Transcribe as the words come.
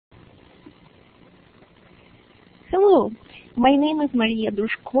Hello, my name is Maria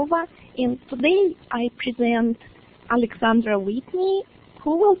Drushkova, and today I present Alexandra Whitney,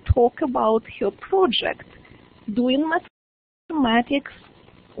 who will talk about her project, doing mathematics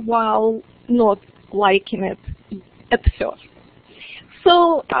while not liking it at first.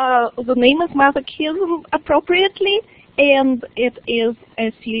 So the name is Mathochism appropriately, and it is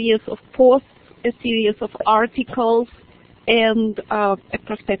a series of posts, a series of articles, and a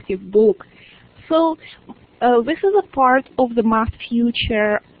perspective book. So this is a part of the Math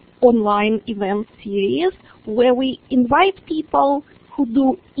Future online event series where we invite people who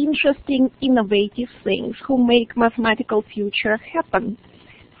do interesting, innovative things, who make mathematical future happen.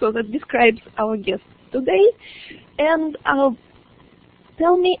 So that describes our guest today. And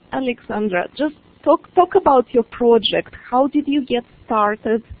tell me, Alexandra, just talk about your project. How did you get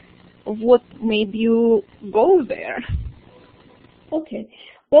started? What made you go there? Okay.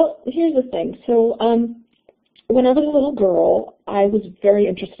 Well, here's the thing. So when I was a little girl, I was very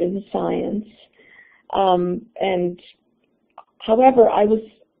interested in science. And however, I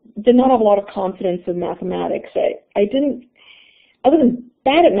did not have a lot of confidence in mathematics. I wasn't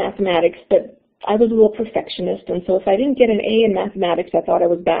bad at mathematics, but I was a little perfectionist. And so if I didn't get an A in mathematics, I thought I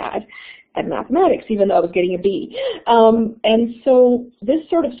was bad at mathematics, even though I was getting a B. And so this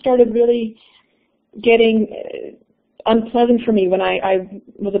sort of started really getting unpleasant for me when I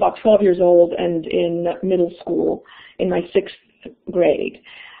was about 12 years old and in middle school, in my 6th grade.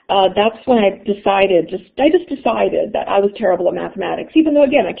 That's when I just decided that I was terrible at mathematics, even though,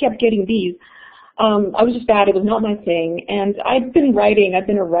 again, I kept getting B's. I was just bad. It was not my thing. And I've been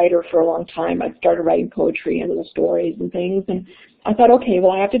a writer for a long time. I started writing poetry and little stories and things. And I thought, okay,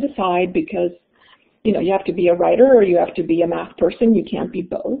 well, I have to decide because, you have to be a writer or you have to be a math person. You can't be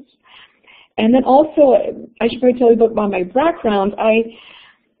both. And then also, I should probably tell you about my background.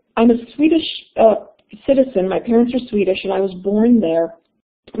 I'm a Swedish citizen. My parents are Swedish, and I was born there.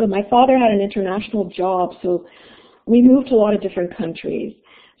 But my father had an international job, so we moved to a lot of different countries.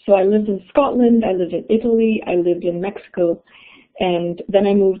 So I lived in Scotland, I lived in Italy, I lived in Mexico, and then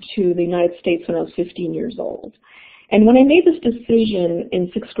I moved to the United States when I was 15 years old. And when I made this decision in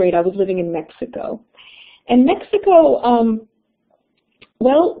 6th grade, I was living in Mexico. And Mexico,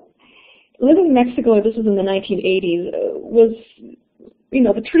 living in Mexico, this was in the 1980s, was,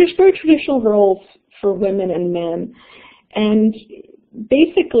 the very traditional roles for women and men. And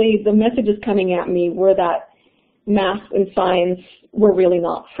basically, the messages coming at me were that math and science were really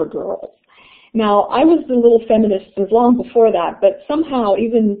not for girls. Now, I was a little feminist since long before that, but somehow,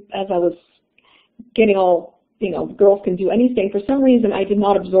 even as I was getting all, girls can do anything, for some reason I did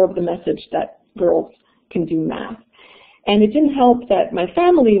not absorb the message that girls can do math. And it didn't help that my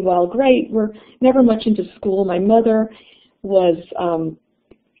family, while great, were never much into school. My mother was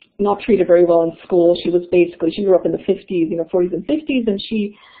not treated very well in school. She grew up in the 50s, 40s and 50s, and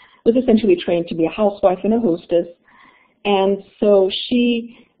she was essentially trained to be a housewife and a hostess. And so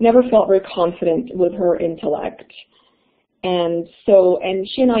she never felt very confident with her intellect. And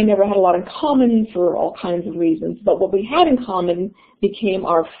she and I never had a lot in common for all kinds of reasons. But what we had in common became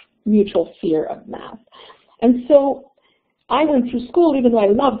our mutual fear of math. And so I went through school, even though I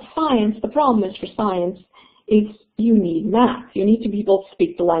loved science. The problem is for science is you need math. You need to be able to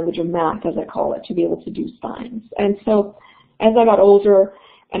speak the language of math, as I call it, to be able to do science. And so as I got older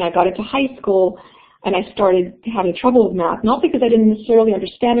and I got into high school and I started having trouble with math, not because I didn't necessarily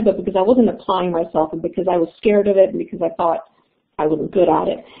understand it, but because I wasn't applying myself and because I was scared of it and because I thought I wasn't good at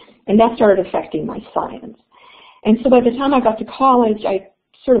it. And that started affecting my science. And so by the time I got to college, I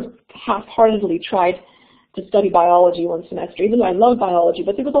sort of half-heartedly tried to study biology one semester, even though I loved biology,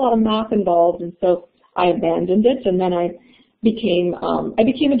 but there was a lot of math involved, and so I abandoned it, and then I became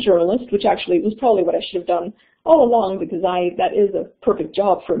a journalist, which actually was probably what I should have done all along because that is a perfect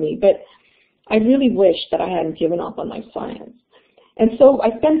job for me, but I really wish that I hadn't given up on my science. And so I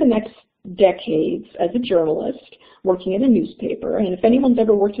spent the next decades as a journalist working in a newspaper, and if anyone's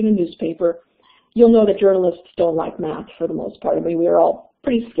ever worked in a newspaper, you'll know that journalists don't like math for the most part. I mean, we are all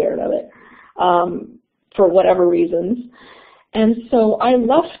pretty scared of it. For whatever reasons. And so I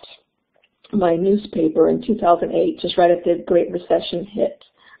left my newspaper in 2008, just right as the Great Recession hit,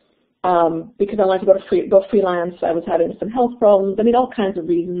 because I wanted to go freelance. I was having some health problems. I mean, all kinds of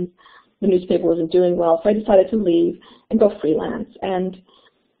reasons. The newspaper wasn't doing well, so I decided to leave and go freelance. And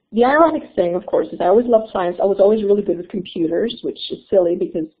the ironic thing, of course, is I always loved science. I was always really good with computers, which is silly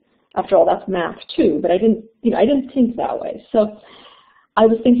because, after all, that's math too. But I didn't think that way. So I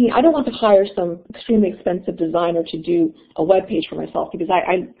was thinking, I don't want to hire some extremely expensive designer to do a web page for myself because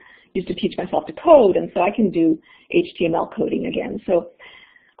I used to teach myself to code, and so I can do HTML coding again. So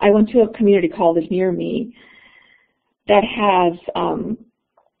I went to a community college near me that has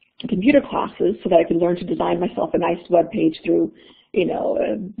computer classes so that I could learn to design myself a nice web page through,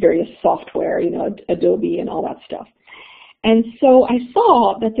 various software, Adobe and all that stuff. And so I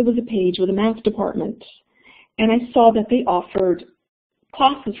saw that there was a page with a math department, and I saw that they offered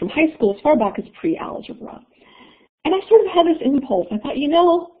classes from high school as far back as pre-algebra. And I sort of had this impulse. I thought,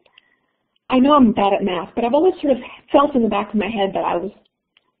 I know I'm bad at math, but I've always sort of felt in the back of my head that I was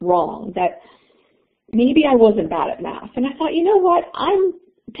wrong, that maybe I wasn't bad at math. And I thought, you know what, I'm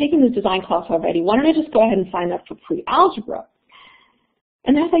taking this design class already. Why don't I just go ahead and sign up for pre-algebra?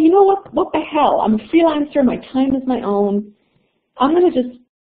 And then I thought, you know what the hell? I'm a freelancer. My time is my own. I'm going to just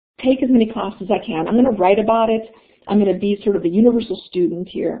take as many classes as I can. I'm going to write about it. I'm going to be sort of a universal student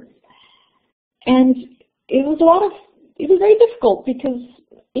here. And it was very difficult because,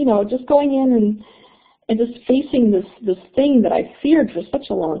 just going in and just facing this thing that I feared for such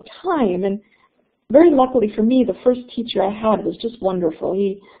a long time. And very luckily for me, the first teacher I had was just wonderful.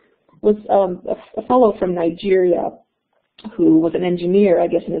 He was a fellow from Nigeria who was an engineer, I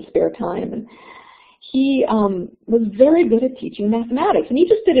guess, in his spare time. And he was very good at teaching mathematics. And he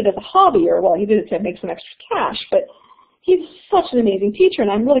just did it as a hobby, he did it to make some extra cash. But he's such an amazing teacher, and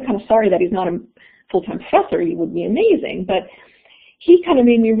I'm really kind of sorry that he's not a full-time professor. He would be amazing. But he kind of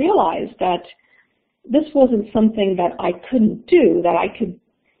made me realize that this wasn't something that I couldn't do, that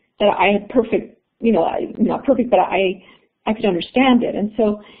I had perfect, not perfect, but I could understand it. And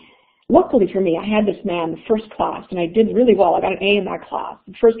so luckily for me, I had this man the first class, and I did really well. I got an A in that class,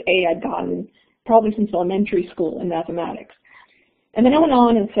 the first A I'd gotten probably since elementary school in mathematics. And then I went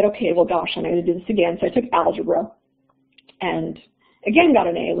on and said, okay, well, gosh, I'm going to do this again. So I took algebra and again got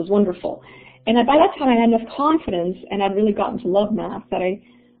an A. It was wonderful. And by that time, I had enough confidence, and I'd really gotten to love math, that I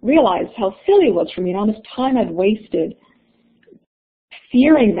realized how silly it was for me and how much time I'd wasted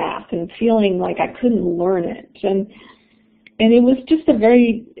fearing math and feeling like I couldn't learn it. And it was just a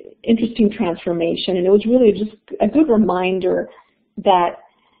very interesting transformation, and it was really just a good reminder that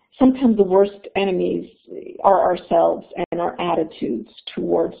sometimes the worst enemies are ourselves and our attitudes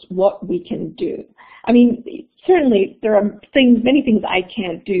towards what we can do. I mean, certainly there are many things I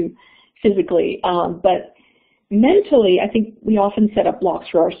can't do physically, but mentally, I think we often set up blocks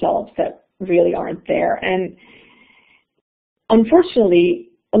for ourselves that really aren't there. And unfortunately,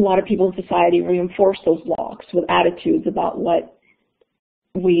 a lot of people in society reinforce those blocks with attitudes about what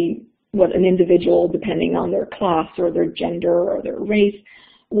an individual, depending on their class or their gender or their race,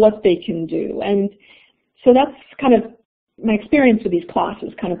 what they can do. And so that's kind of my experience with these classes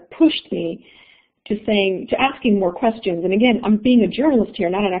kind of pushed me to asking more questions. And again, I'm being a journalist here,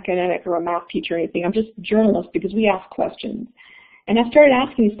 not an academic or a math teacher or anything. I'm just a journalist because we ask questions. And I started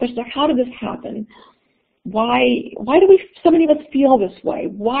asking these questions like, how did this happen? Why do so many of us feel this way?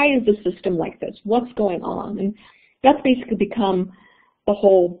 Why is the system like this? What's going on? And that's basically become the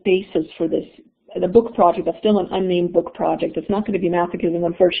whole basis for the book project. That's still an unnamed book project. It's not going to be Mathochism,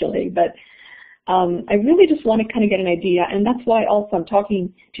 unfortunately, but I really just want to kind of get an idea, and that's why also I'm talking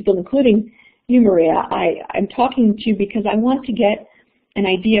to people, including you, Maria. I'm talking to you because I want to get an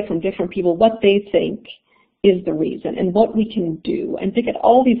idea from different people what they think is the reason and what we can do, and to get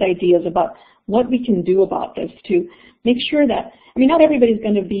all these ideas about what we can do about this to make sure that, not everybody's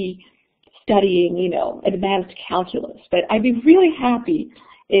going to be studying, advanced calculus, but I'd be really happy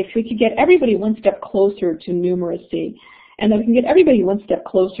if we could get everybody one step closer to numeracy, and that we can get everybody one step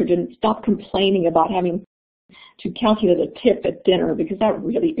closer to stop complaining about having to calculate a tip at dinner, because that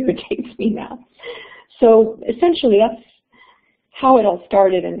really irritates me now. So essentially that's how it all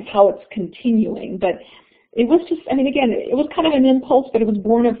started and how it's continuing. But it was just, again, it was kind of an impulse, but it was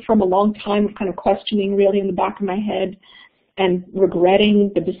born from a long time of kind of questioning really in the back of my head and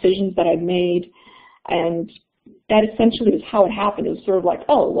regretting the decisions that I'd made. And that essentially is how it happened. It was sort of like,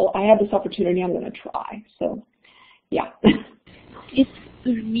 oh, well, I have this opportunity, I'm going to try. So, yeah. It's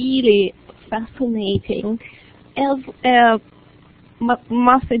really fascinating. As a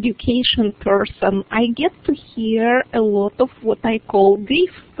math education person, I get to hear a lot of what I call grief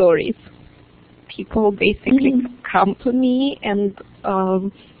stories. People basically come to me and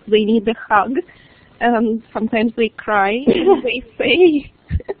they need a hug, and sometimes they cry and they say,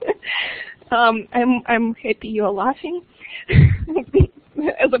 I'm happy you're laughing,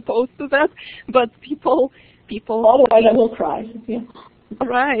 as opposed to that. But people otherwise I will cry. Yeah.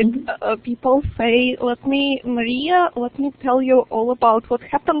 Right. People say, Maria, let me tell you all about what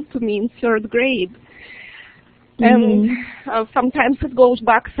happened to me in 3rd grade. And sometimes it goes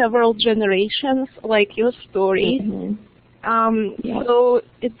back several generations, like your story. So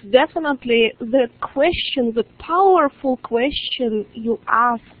it's definitely the question, the powerful question you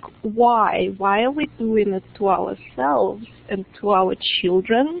ask, why? Why are we doing it to ourselves and to our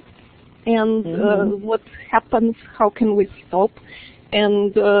children? And what happens, how can we stop?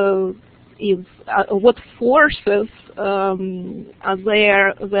 And what forces are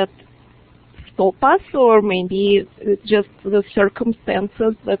there that stop us, or maybe just the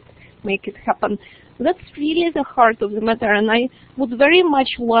circumstances that make it happen? That's really the heart of the matter, and I would very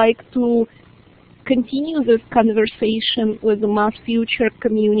much like to continue this conversation with the math future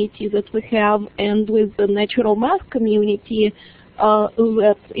community that we have and with the natural math community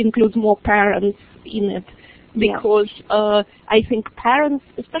that includes more parents in it. Because I think parents,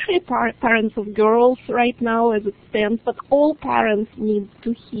 especially parents of girls right now as it stands, but all parents need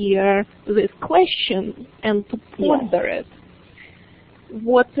to hear this question and to ponder it.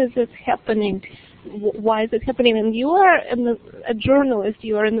 What is it happening? Why is it happening? And you are a journalist,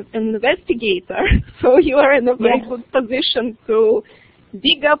 you are an investigator, so you are in a very good position to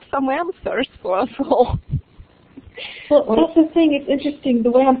dig up some answers for us all. Well, that's the thing. It's interesting.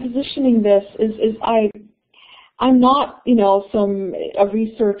 The way I'm positioning this is I'm not, a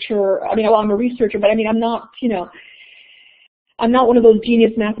researcher. I mean, well, I'm a researcher, but I mean, I'm not one of those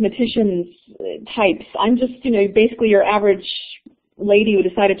genius mathematicians types. I'm just, basically your average lady who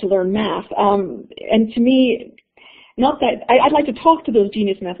decided to learn math. And to me, not that I'd like to talk to those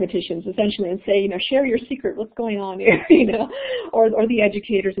genius mathematicians essentially and say, share your secret, what's going on here, or the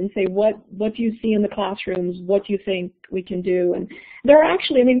educators, and say what do you see in the classrooms, what do you think we can do? And there are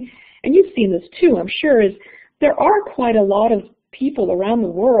actually, and you've seen this too, I'm sure, is there are quite a lot of people around the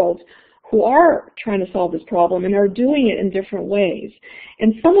world who are trying to solve this problem and are doing it in different ways.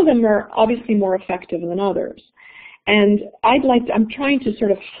 And some of them are obviously more effective than others. And I'm trying to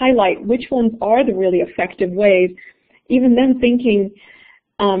sort of highlight which ones are the really effective ways, even then thinking,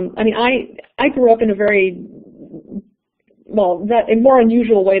 I grew up in a very, a more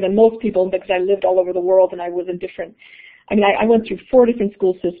unusual way than most people because I lived all over the world and I was in different, I went through 4 different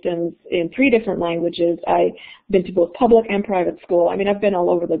school systems in 3 different languages. I've been to both public and private school. I've been all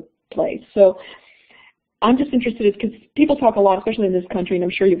over the place. So I'm just interested because people talk a lot, especially in this country, and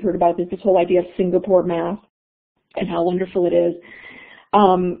I'm sure you've heard about this whole idea of Singapore math and how wonderful it is.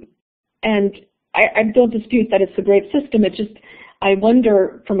 And I don't dispute that it's a great system. It's just, I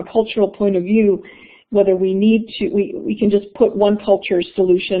wonder from a cultural point of view whether we need to, we can just put one culture's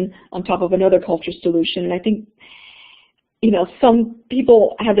solution on top of another culture's solution. And I think, some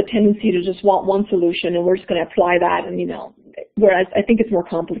people have the tendency to just want one solution and we're just going to apply that, and, whereas I think it's more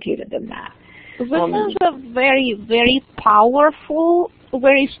complicated than that. This is a very, very powerful,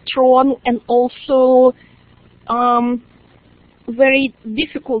 very strong, and also very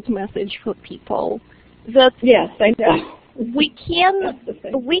difficult message for people. That yes, I know.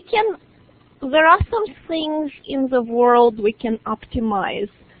 There are some things in the world we can optimize.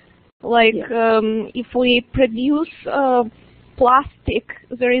 Like if we produce plastic,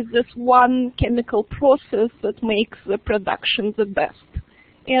 there is this one chemical process that makes the production the best.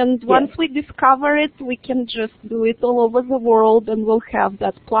 And once we discover it, we can just do it all over the world, and we'll have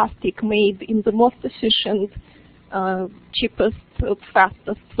that plastic made in the most efficient, cheapest,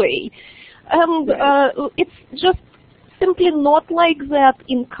 fastest way. And it's just simply not like that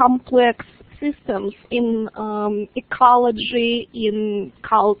in complex systems, in ecology, in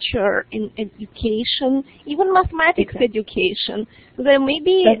culture, in education, even mathematics education. There may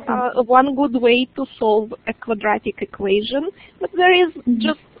be one good way to solve a quadratic equation, but there is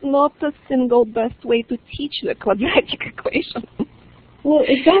just not a single best way to teach the quadratic equation. Well,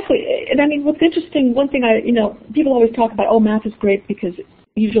 exactly. And what's interesting, one thing people always talk about, math is great because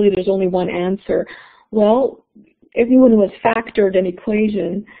usually there's only one answer. Well, everyone who has factored an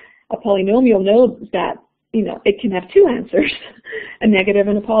equation, a polynomial, knows that, it can have 2 answers, a negative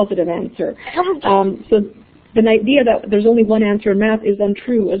and a positive answer. So the idea that there's only one answer in math is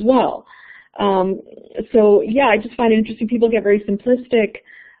untrue as well. So yeah, I just find it interesting. People get very simplistic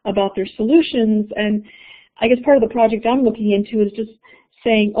about their solutions, and I guess part of the project I'm looking into is just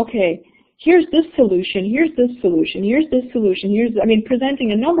saying, okay, here's this solution, here's this solution, here's this solution,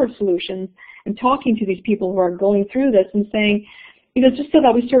 presenting a number of solutions and talking to these people who are going through this and saying, just so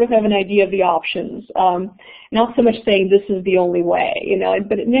that we sort of have an idea of the options, not so much saying this is the only way,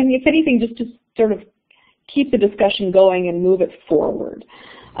 but if anything, just to sort of keep the discussion going and move it forward.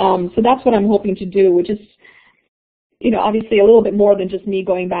 So that's what I'm hoping to do, which is, obviously a little bit more than just me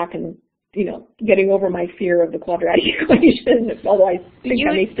going back and, getting over my fear of the quadratic equation, although I think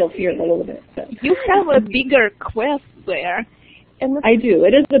I may still fear it a little bit. But. You have a bigger quest there. And I do.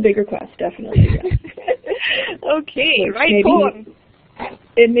 It is a bigger quest, definitely. Okay, Which right maybe, on.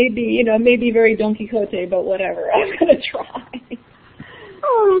 It may be, it may be very Don Quixote, but whatever. I'm going to try.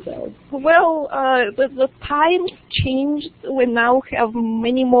 Well, the times changed. We now have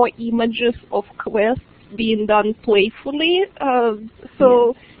many more images of quests being done playfully.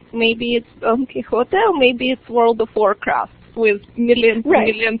 Maybe it's Don Quixote, or maybe it's World of Warcraft with millions and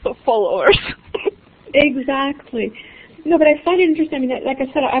millions of followers. Exactly. No, but I find it interesting. I mean, like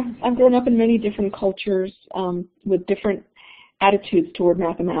I said, I've grown up in many different cultures with different attitudes toward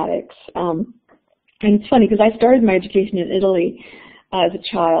mathematics. And it's funny because I started my education in Italy as a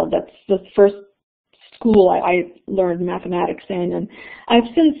child. That's the first school I learned mathematics in. And I've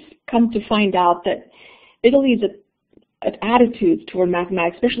since come to find out that Italy's attitudes toward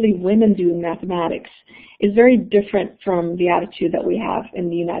mathematics, especially women doing mathematics, is very different from the attitude that we have in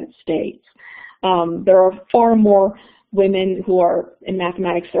the United States. There are far more women who are in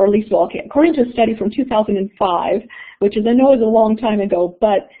mathematics, or at least, well, according to a study from 2005, which is, I know is a long time ago,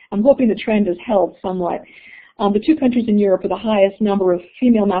 but I'm hoping the trend has held somewhat. The two countries in Europe with the highest number of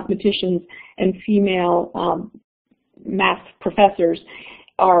female mathematicians and female math professors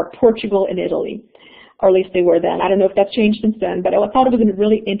are Portugal and Italy, or at least they were then. I don't know if that's changed since then, but I thought it was a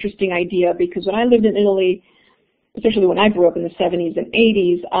really interesting idea because when I lived in Italy, especially when I grew up in the 70s and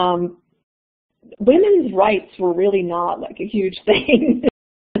 80s, women's rights were really not like a huge thing.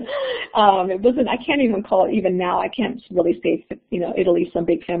 It wasn't, I can't even call it, even now, I can't really say, Italy's some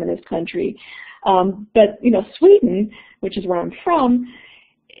big feminist country. But, Sweden, which is where I'm from,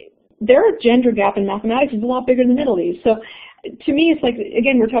 their gender gap in mathematics is a lot bigger than Italy's. So to me, it's like,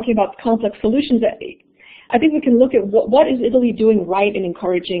 again, we're talking about complex solutions. I think we can look at what is Italy doing right in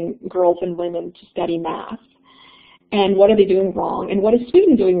encouraging girls and women to study math, and what are they doing wrong, and what is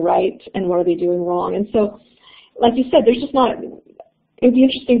Sweden doing right, and what are they doing wrong. And so, like you said, there's just not, it would be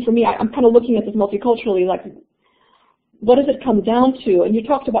interesting for me, I'm kind of looking at this multiculturally, like, what does it come down to? And you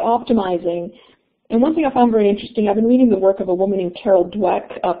talked about optimizing, and one thing I found very interesting, I've been reading the work of a woman named Carol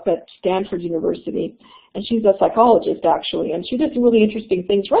Dweck up at Stanford University, and she's a psychologist, actually, and she did some really interesting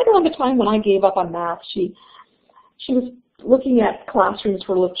things. Right around the time when I gave up on math, she was looking at classrooms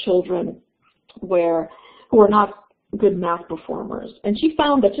full of children who are not good math performers. And she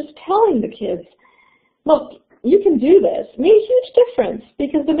found that just telling the kids, look, you can do this, made a huge difference,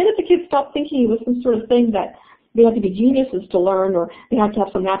 because the minute the kids stopped thinking it was some sort of thing that they had to be geniuses to learn or they had to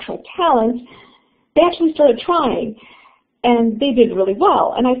have some natural talent, they actually started trying. And they did really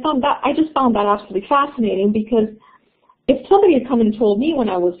well. And I just found that absolutely fascinating, because if somebody had come and told me when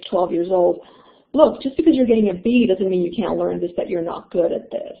I was 12 years old, look, just because you're getting a B doesn't mean you can't learn this, that you're not good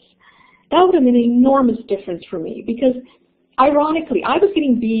at this, that would have been an enormous difference for me, because ironically, I was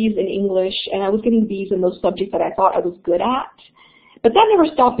getting B's in English and I was getting B's in those subjects that I thought I was good at. But that never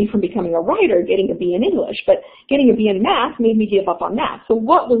stopped me from becoming a writer, getting a B in English. But getting a B in math made me give up on math. So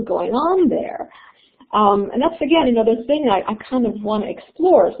what was going on there? And that's, again, this thing I kind of want to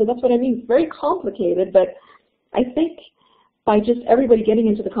explore. So that's what I mean. It's very complicated, but I think by just everybody getting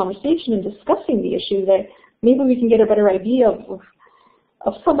into the conversation and discussing the issue, that maybe we can get a better idea of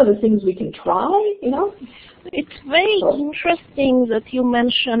some of the things we can try, It's very interesting that you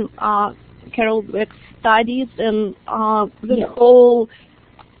mentioned Carol Dweck's studies and the whole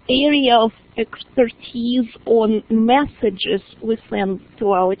area of expertise on messages we send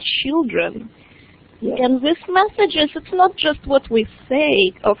to our children. Yes. And these messages, it's not just what we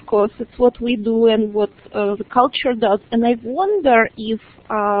say, of course, it's what we do and what the culture does. And I wonder if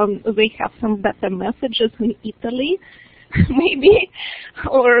they have some better messages in Italy, maybe,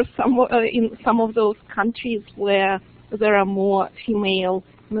 or in some of those countries where there are more female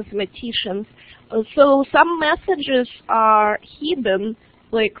mathematicians. So some messages are hidden.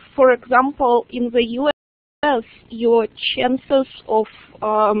 Like, for example, in the U.S., your chances of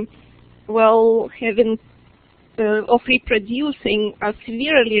of reproducing are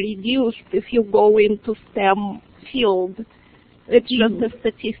severely reduced if you go into STEM field. It's just a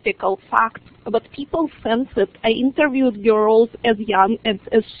statistical fact, but people sense it. I interviewed girls as young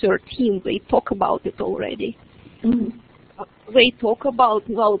as 13. They talk about it already. They talk about,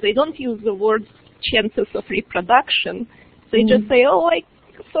 they don't use the word chances of reproduction. They just say, I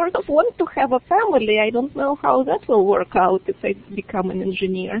sort of want to have a family. I don't know how that will work out if I become an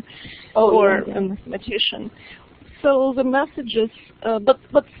engineer or a mathematician. So the messages,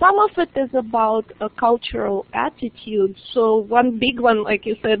 but some of it is about a cultural attitude. So one big one, like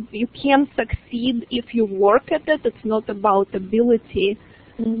you said, you can't succeed if you work at it. It's not about ability.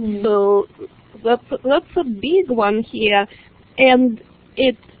 So that's a big one here, and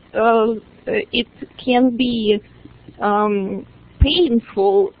it can be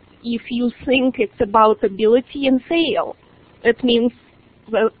painful if you think it's about ability and fail. It means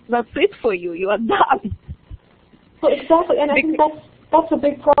that's it for you. You are done. Well, exactly, and I think that's a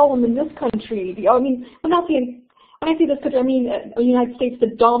big problem in this country. I mean, when I say this country, I mean the United States,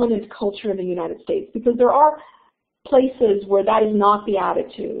 the dominant culture in the United States, because there are places where that is not the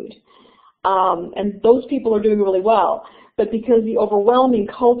attitude, and those people are doing really well. But because the overwhelming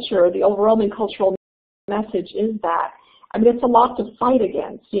culture, the overwhelming cultural message is that, I mean, it's a lot to fight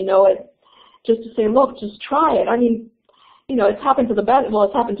against. Just to say, look, just try it. I mean, it's happened to the best. Well,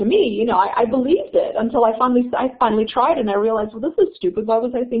 it's happened to me. I believed it until I finally tried it, and I realized, well, this is stupid. Why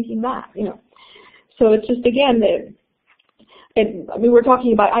was I thinking that? So it's just, again, we're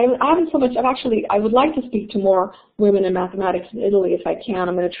talking about. I haven't so much. I would like to speak to more women in mathematics in Italy if I can.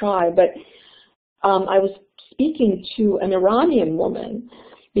 I'm going to try, but I was speaking to an Iranian woman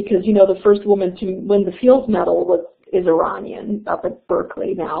because the first woman to win the Fields Medal is Iranian up at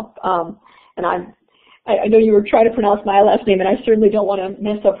Berkeley now, and I know you were trying to pronounce my last name, and I certainly don't want to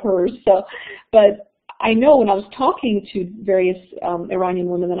mess up hers. So, but I know when I was talking to various Iranian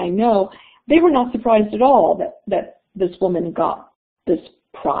women that I know, they were not surprised at all that this woman got this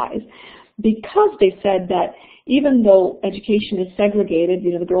prize, because they said that even though education is segregated,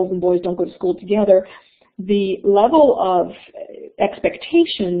 the girls and boys don't go to school together, the level of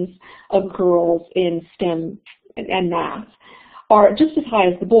expectations of girls in STEM and math are just as high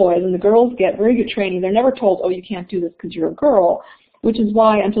as the boys, and the girls get very good training. They're never told, oh, you can't do this because you're a girl, which is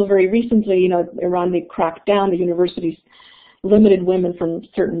why until very recently, Iran, they cracked down. The universities limited women from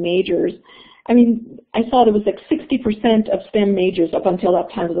certain majors. I mean, I saw there was like 60% of STEM majors up until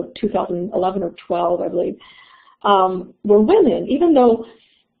that time, of 2011 or 12, I believe, were women, even though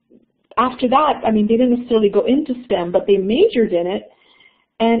after that, I mean, they didn't necessarily go into STEM, but they majored in it.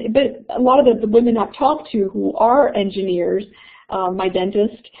 But a lot of the women I've talked to who are engineers, my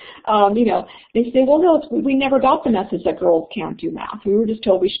dentist, they say, well, no, we never got the message that girls can't do math. We were just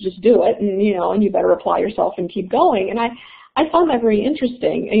told we should just do it, and and you better apply yourself and keep going. And I found that very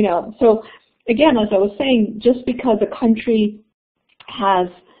interesting. So again, as I was saying, just because a country has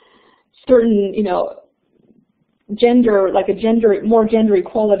certain, more gender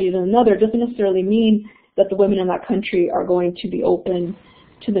equality than another, doesn't necessarily mean that the women in that country are going to be open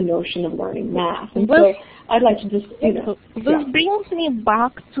to the notion of learning math. And so I'd like to just, This brings me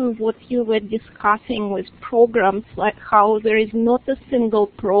back to what you were discussing with programs, like how there is not a single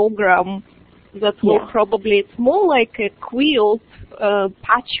program that will probably, it's more like a quilt,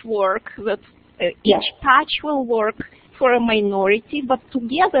 patchwork, that each patch will work for a minority, but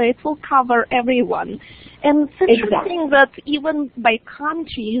together it will cover everyone. And it's interesting that even by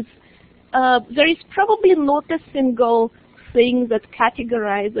countries, there is probably not a single thing that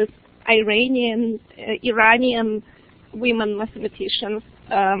categorizes Iranian women mathematicians,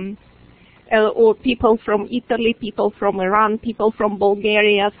 or people from Italy, people from Iran, people from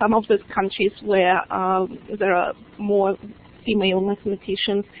Bulgaria, some of these countries where there are more female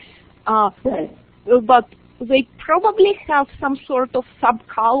mathematicians. But they probably have some sort of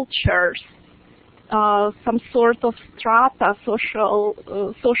subcultures, some sort of strata,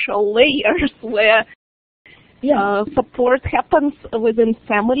 social layers where support happens within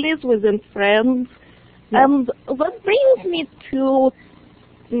families, within friends. And that brings me to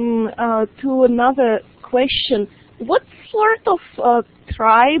another question. What sort of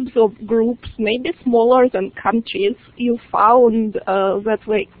tribes or groups, maybe smaller than countries, you found that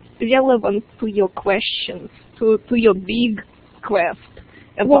were relevant to your questions, to your big quest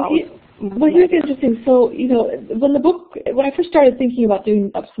about? Well, here's interesting. So, when I first started thinking about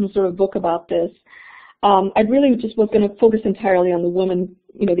doing some sort of book about this, I really just was going to focus entirely on the women,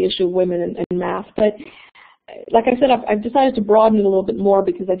 the issue of women and math. But like I said, I've decided to broaden it a little bit more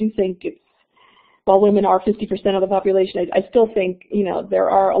because I do think while women are 50% of the population, I still think, there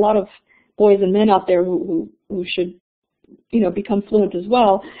are a lot of boys and men out there who should, become fluent as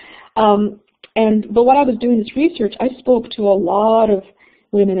well. But what I was doing this research, I spoke to a lot of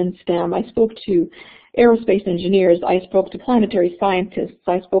women in STEM. I spoke to aerospace engineers. I spoke to planetary scientists.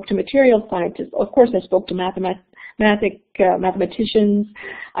 I spoke to material scientists. Of course, I spoke to mathematicians.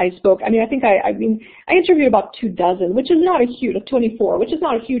 I interviewed about 24, which is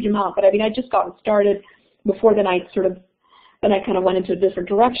not a huge amount. But I just got started before then. I kind of went into a different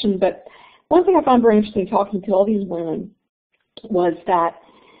direction. But one thing I found very interesting talking to all these women was that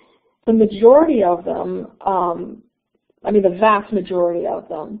the majority of them, the vast majority of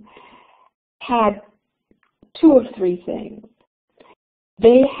them, had two of three things.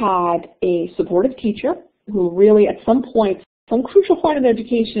 They had a supportive teacher who really at some crucial point in their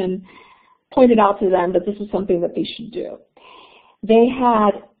education, pointed out to them that this is something that they should do. They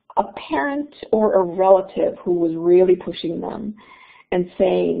had a parent or a relative who was really pushing them and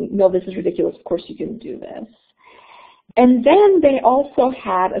saying, no, this is ridiculous, of course you can do this. And then they also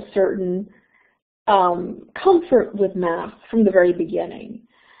had a certain comfort with math from the very beginning.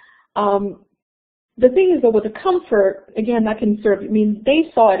 The thing is, though, with the comfort, again, that can sort of mean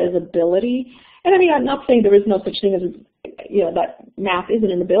they saw it as ability. And I mean, I'm not saying there is no such thing as, that math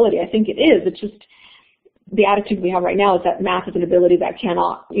isn't an ability. I think it is. It's just the attitude we have right now is that math is an ability that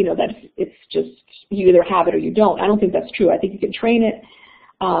cannot, that it's just you either have it or you don't. I don't think that's true. I think you can train it.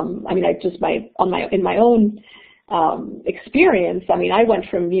 I mean, in my own experience, I mean, I went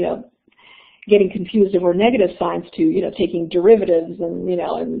from, getting confused over negative signs to, taking derivatives and,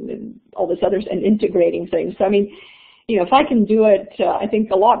 and all this others and integrating things. So, I mean, if I can do it, I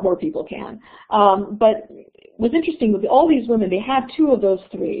think a lot more people can. But what's interesting with all these women, they had two of those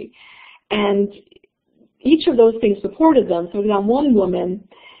three. And each of those things supported them. So one woman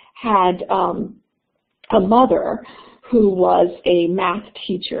had a mother who was a math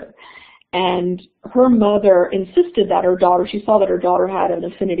teacher. And her mother insisted that her daughter, she saw that her daughter had an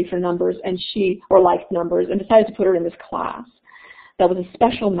affinity for numbers or liked numbers, and decided to put her in this class. That was a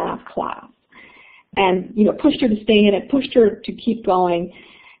special math class. And, pushed her to stay in it, pushed her to keep going.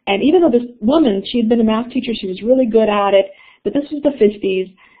 And even though this woman, she had been a math teacher, she was really good at it, but this was the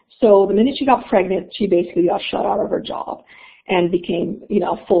 50s, so the minute she got pregnant, she basically got shut out of her job and became,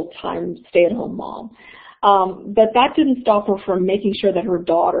 a full-time stay-at-home mom. But that didn't stop her from making sure that her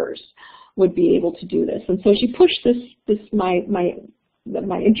daughters would be able to do this. And so she pushed my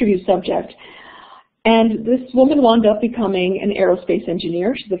interview subject. And this woman wound up becoming an aerospace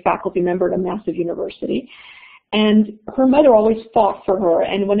engineer. She's a faculty member at a massive university. And her mother always fought for her.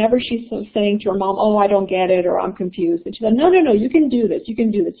 And whenever she's saying to her mom, oh, I don't get it, or I'm confused, and she said, no, you can do this, you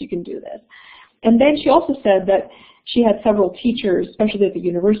can do this, you can do this. And then she also said that she had several teachers, especially at the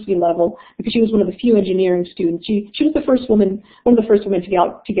university level, because she was one of the few engineering students. She was the first woman, one of the first women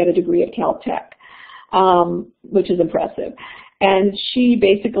to get a degree at Caltech, which is impressive. And she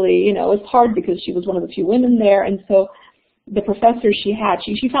basically, it was hard because she was one of the few women there, and so the professors she had,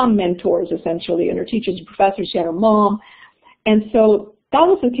 she found mentors essentially, and her teachers and professors. She had her mom, and so that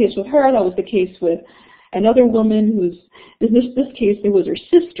was the case with her. That was the case with another woman who's, in this case, it was her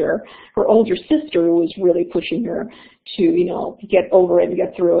sister, her older sister, who was really pushing her to, get over it and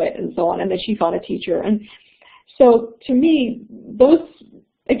get through it and so on. And then she found a teacher. And so to me, that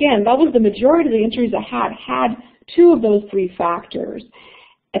was the majority of the interviews I had two of those three factors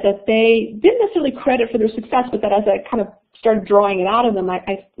that they didn't necessarily credit for their success, but that as I kind of started drawing it out of them,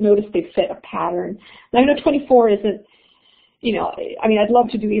 I noticed they fit a pattern. Now, I know 24 isn't, I'd love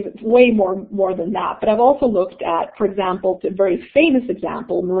to do even way more than that, but I've also looked at, for example, a very famous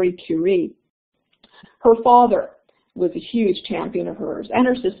example, Marie Curie. Her father was a huge champion of hers, and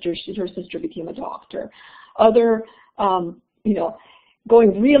her sister became a doctor. Other,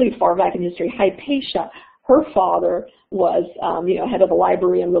 going really far back in history, Hypatia, her father was, head of the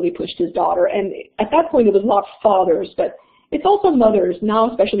library and really pushed his daughter. And at that point, it was not fathers, but it's also mothers now,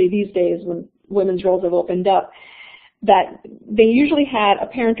 especially these days when women's roles have opened up, that they usually had a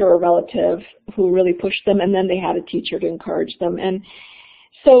parent or a relative who really pushed them, and then they had a teacher to encourage them. And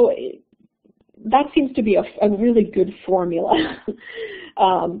so that seems to be a really good formula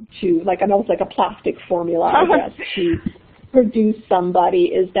almost like a plastic formula, I guess, to produce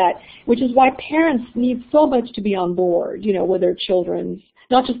somebody, which is why parents need so much to be on board, with their children's,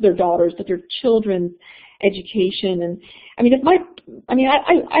 not just their daughters, but their children's education. And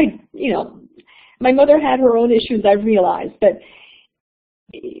my mother had her own issues, I realized, but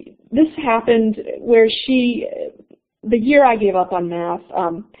this happened where the year I gave up on math,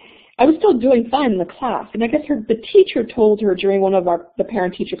 I was still doing fine in the class, and I guess the teacher told her during one of the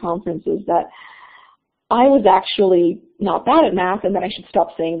parent-teacher conferences that I was actually not bad at math and that I should stop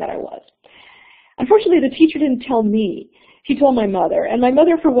saying that I was. Unfortunately, the teacher didn't tell me. He told my mother, and my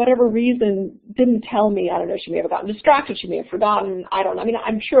mother, for whatever reason, didn't tell me. I don't know, she may have gotten distracted, she may have forgotten, I don't know.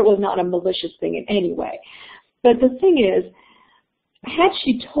 I'm sure it was not a malicious thing in any way. But the thing is, had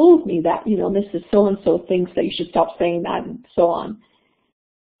she told me that, Mrs. So-and-so thinks that you should stop saying that and so on,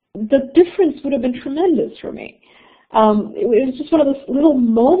 the difference would have been tremendous for me. It was just one of those little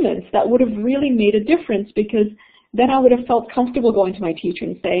moments that would have really made a difference, because then I would have felt comfortable going to my teacher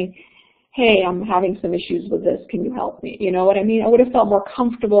and saying, hey, I'm having some issues with this, can you help me? You know what I mean? I would have felt more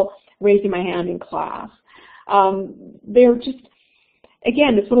comfortable raising my hand in class. They're just,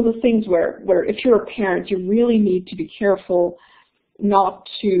 again, it's one of those things where if you're a parent, you really need to be careful not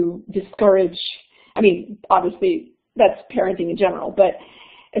to discourage, obviously that's parenting in general, but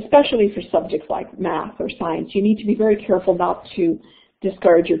especially for subjects like math or science, you need to be very careful not to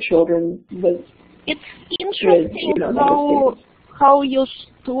discourage your children with. It's interesting how your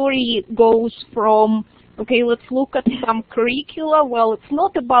story goes from, okay, let's look at some curricula. Well, it's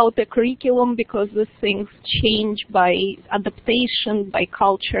not about the curriculum because these things change by adaptation, by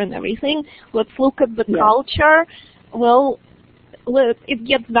culture and everything. Let's look at the culture. Well, it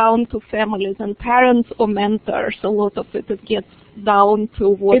gets down to families and parents or mentors. A lot of it gets down to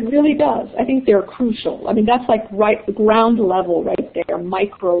what... It really does. I think they're crucial. I mean, that's like ground level right there,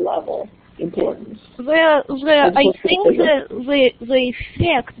 micro level importance. I think the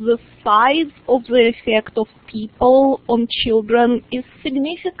effect, the size of the effect of people on children is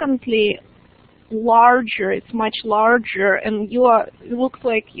significantly larger. It's much larger, and it looks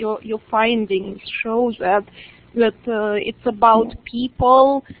like your findings show that it's about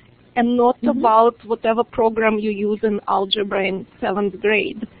people and not about whatever program you use in algebra in 7th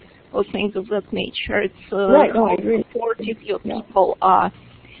grade or things of that nature. It's how supportive your people are.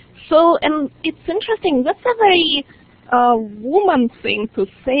 So, and it's interesting, that's a very woman thing to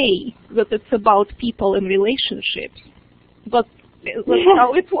say, that it's about people and relationships. But that's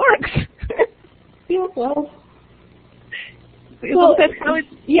how it works. Well, isn't that how it...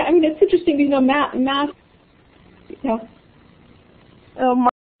 Yeah, I mean, it's interesting, math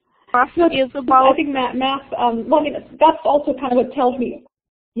is about... I think math, well, I mean, that's also kind of what tells me...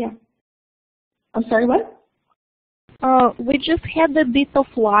 Yeah. I'm sorry, what? We just had a bit of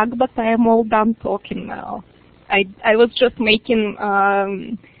lag, but I am all done talking now. I was just making... I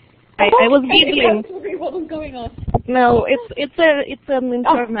was giggling. What was going on? No, it's an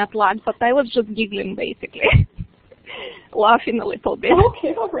internet lag, but I was just giggling, basically. Laughing a little bit.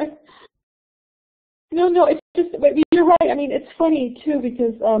 Okay, all right. No, it's just, you're right. I mean, it's funny, too,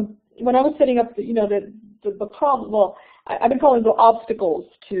 because when I was setting up, the problem, well, I've been calling the obstacles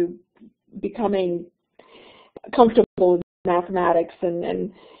to becoming comfortable with mathematics,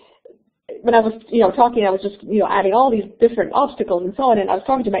 and when I was, talking, I was just, adding all these different obstacles and so on, and I was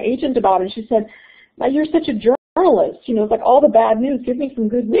talking to my agent about it, and she said, "Now you're such a journalist, it's like all the bad news, give me some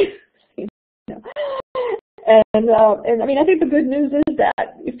good news." And I mean, I think the good news is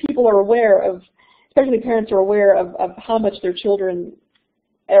that if people are aware of, especially parents are aware of how much their children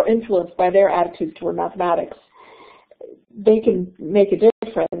are influenced by their attitudes toward mathematics, they can make a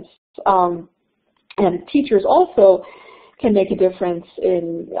difference. And teachers also can make a difference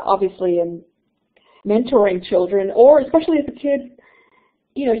obviously in mentoring children, or especially as a kid,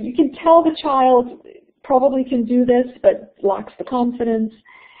 you can tell the child probably can do this, but lacks the confidence.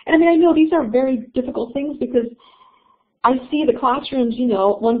 And I mean, I know these are very difficult things because I see the classrooms,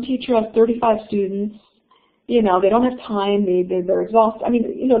 one teacher has 35 students, they don't have time, they're exhausted. I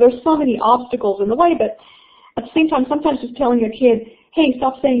mean, there's so many obstacles in the way, but at the same time, sometimes just telling a kid, hey,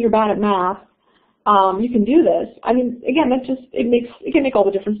 stop saying you're bad at math, you can do this. I mean, again, it can make all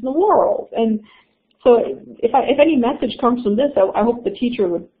the difference in the world. And so if any message comes from this, I hope the teacher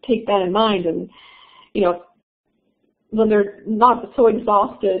would take that in mind, and, when they're not so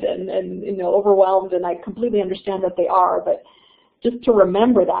exhausted and overwhelmed, and I completely understand that they are, but just to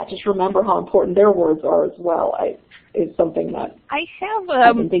remember that, just remember how important their words are as well, is something that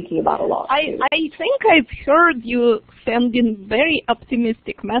I've been thinking about a lot. I think I've heard you sending very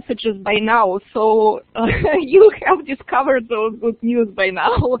optimistic messages by now, so you have discovered those good news by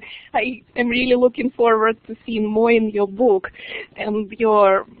now. I am really looking forward to seeing more in your book and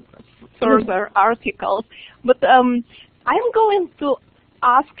your further articles. But I'm going to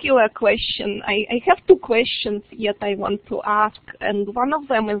ask you a question. I have two questions yet I want to ask, and one of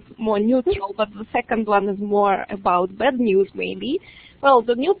them is more neutral, but the second one is more about bad news, maybe. Well,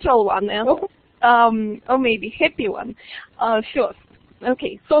 the neutral one is, or maybe happy one, first.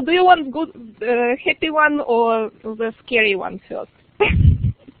 Okay, so do you want good, happy one or the scary one first?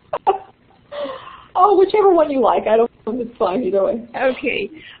 Oh, whichever one you like. I don't know. It's fine either way.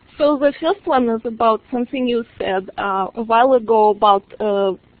 Okay. So the first one is about something you said a while ago about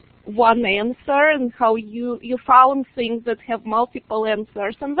one answer and how you found things that have multiple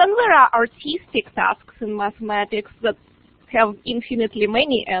answers. And then there are artistic tasks in mathematics that have infinitely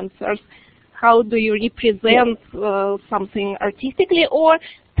many answers. How do you represent something artistically? Or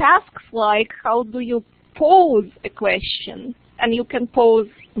tasks like how do you pose a question? And you can pose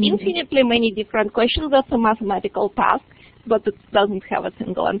infinitely many different questions. That's a mathematical task, but it doesn't have a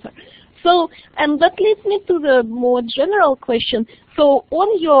single answer. So, and that leads me to the more general question. So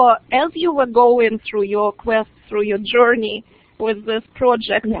as you were going through your quest, through your journey with this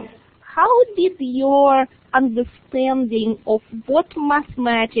project, how did your understanding of what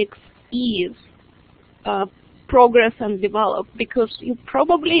mathematics is progress and develop? Because you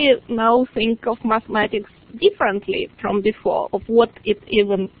probably now think of mathematics differently from before of what it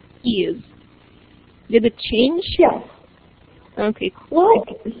even is? Did it change? Yes. Okay. Well,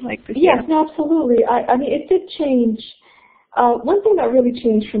 I'd like to hear. yes, no, absolutely. I mean, it did change. One thing that really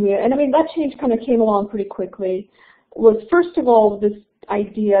changed for me, and I mean, that change kind of came along pretty quickly, was first of all this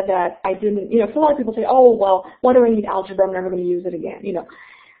idea that I didn't, so a lot of people say, oh, well, why do I need algebra? I'm never going to use it again,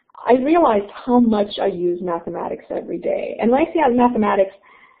 I realized how much I use mathematics every day. And when I say mathematics,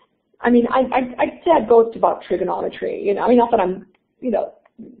 I mean, I'd say it goes to about trigonometry, I mean, not that I'm,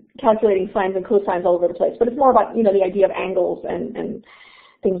 calculating sines and cosines all over the place, but it's more about, the idea of angles and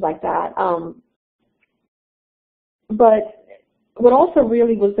things like that. But what also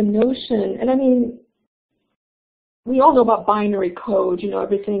really was the notion, and I mean, we all know about binary code,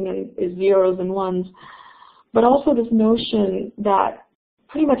 everything is zeros and ones, but also this notion that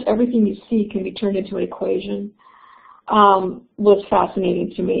pretty much everything you see can be turned into an equation was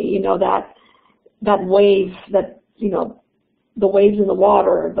fascinating to me. That wave, that, the waves in the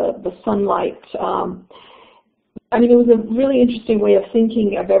water, the sunlight. I mean, it was a really interesting way of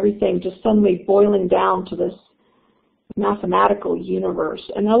thinking of everything just suddenly boiling down to this mathematical universe.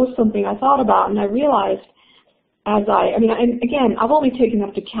 And that was something I thought about, and I realized and again, I've only taken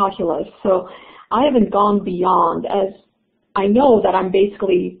up to calculus, so I haven't gone beyond, as I know that I'm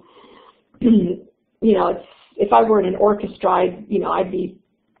basically, if I were in an orchestra, I'd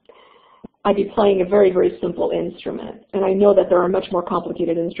be playing a very, very simple instrument. And I know that there are much more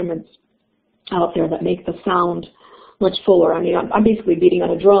complicated instruments out there that make the sound much fuller. I mean, I'm basically beating on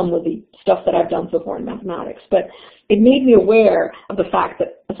a drum with the stuff that I've done so far in mathematics. But it made me aware of the fact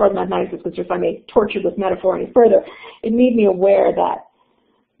that, as far as mathematics is concerned, if I may torture this metaphor any further, it made me aware that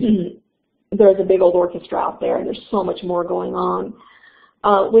there's a big old orchestra out there and there's so much more going on,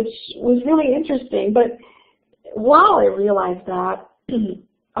 which was really interesting. But while I realized that,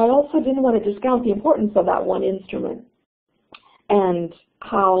 I also didn't want to discount the importance of that one instrument and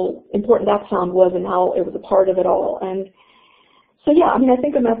how important that sound was and how it was a part of it all. And so, yeah, I mean, I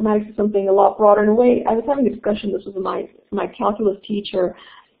think of mathematics as something a lot broader. In a way, I was having a discussion, this was with my calculus teacher,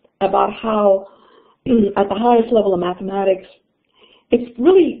 about how at the highest level of mathematics, it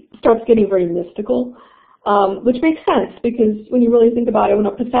really starts getting very mystical, which makes sense because when you really think about it, when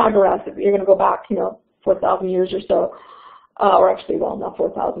Pythagoras, if you're going to go back, 4,000 years or so, or actually, well, not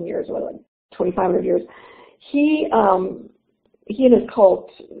 4,000 years, or like 2,500 years, he and his cult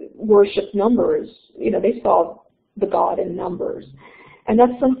worshipped numbers. They saw the God in numbers. And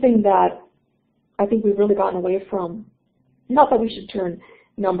that's something that I think we've really gotten away from. Not that we should turn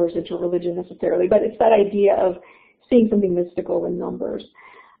numbers into religion necessarily, but it's that idea of seeing something mystical in numbers.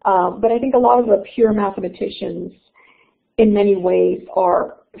 But I think a lot of the pure mathematicians, in many ways,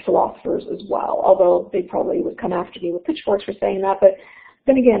 are philosophers as well, although they probably would come after me with pitchforks for saying that. But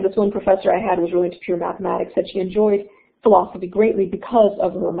then again, this one professor I had was really into pure mathematics, said she enjoyed philosophy greatly because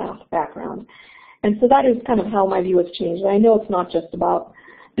of her math background. And so that is kind of how my view has changed. And I know it's not just about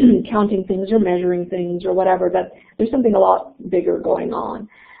counting things or measuring things or whatever, but there's something a lot bigger going on.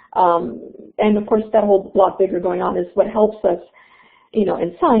 And of course, that whole lot bigger going on is what helps us,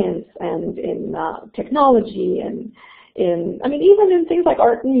 in science and in technology and even in things like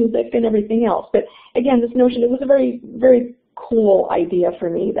art and music and everything else. But again, this notion, it was a very, very cool idea for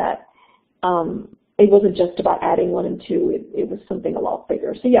me that it wasn't just about adding one and two, it was something a lot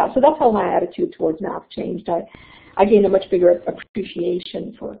bigger. So yeah, so that's how my attitude towards math changed. I gained a much bigger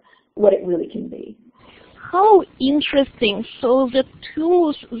appreciation for what it really can be. How interesting. So the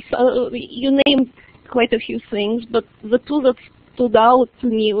tools, you named quite a few things, but the two that stood out to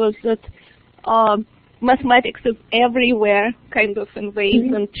me was that mathematics is everywhere, kind of in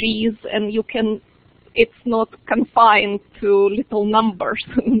waves and trees, and it's not confined to little numbers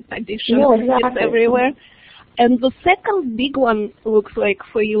in addition. No, exactly. It's everywhere. And the second big one, looks like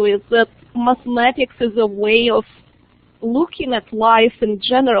for you, is that mathematics is a way of looking at life in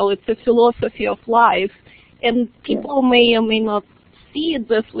general. It's a philosophy of life. And people may or may not see it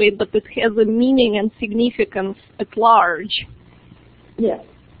this way, but it has a meaning and significance at large. Yes.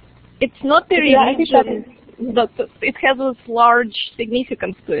 It's not a religion, but it has this large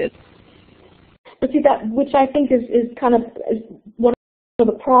significance to it. But see, that, which I think is one of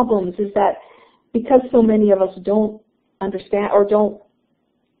the problems, is that because so many of us don't understand or don't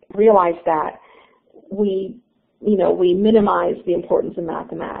realize that, we minimize the importance of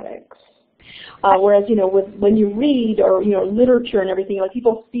mathematics. Whereas, when you read or, literature and everything,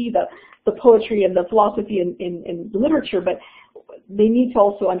 people see the poetry and the philosophy in literature, but they need to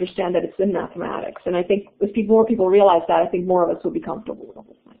also understand that it's in mathematics. And I think if more people realize that, I think more of us will be comfortable with the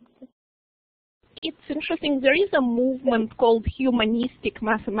whole thing. it's interesting. There is a movement called humanistic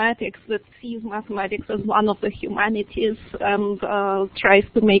mathematics that sees mathematics as one of the humanities and tries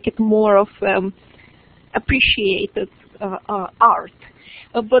to make it more of appreciated art.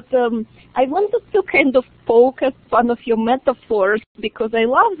 But I wanted to kind of poke at one of your metaphors because I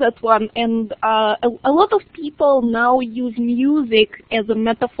love that one, and a lot of people now use music as a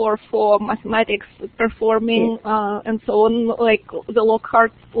metaphor for mathematics, performing and so on, like the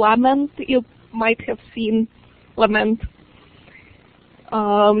Lockhart's Lament. You might have seen Lament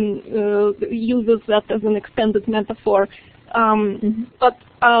uses that as an extended metaphor. But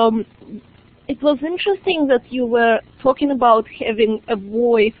it was interesting that you were talking about having a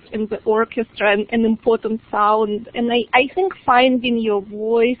voice in the orchestra and an important sound, and I think finding your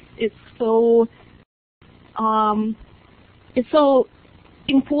voice is so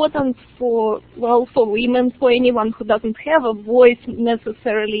important for women, for anyone who doesn't have a voice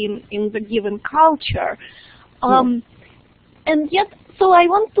necessarily in the given culture. And yet, so I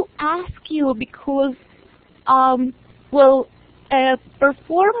want to ask you because, a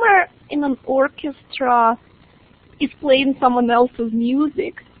performer in an orchestra is playing someone else's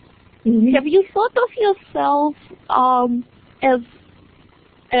music. Have you thought of yourself as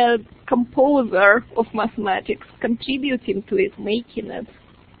a composer of mathematics, contributing to it, making it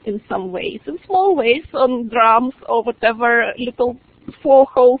in some ways, in small ways, on drums or whatever little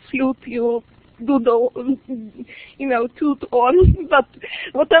four-hole flute you doodle, toot on, but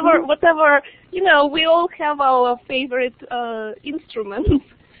whatever, we all have our favorite instruments.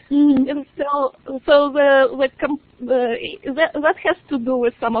 And so that has to do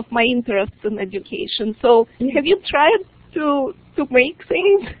with some of my interests in education. So have you tried to make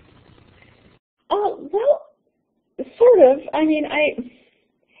things? Well, sort of. I mean,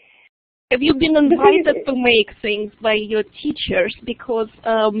 Have you been invited to make things by your teachers? Because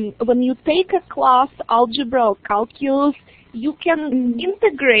when you take a class, algebra or calculus, you can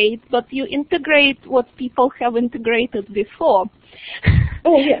integrate, but you integrate what people have integrated before.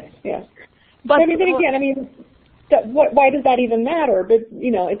 Oh, yes. But I mean, then again, why does that even matter? But,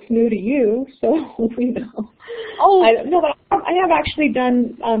 it's new to you, so, Oh. But I have actually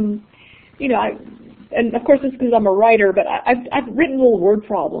done, and of course it's because I'm a writer, but I've written little word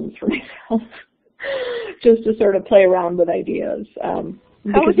problems for myself just to sort of play around with ideas.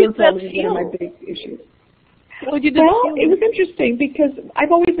 Because word problems is one of my big issues. How did it was interesting because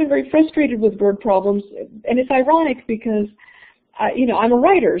I've always been very frustrated with word problems, and it's ironic because I'm a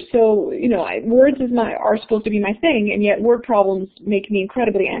writer, so words are supposed to be my thing, and yet word problems make me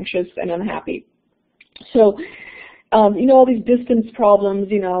incredibly anxious and unhappy. So, all these distance problems,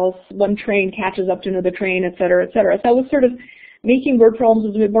 one train catches up to another train, et cetera, et cetera. So I was sort of making word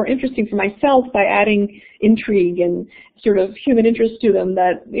problems a bit more interesting for myself by adding intrigue and sort of human interest to them.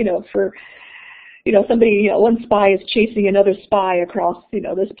 That for somebody, one spy is chasing another spy across,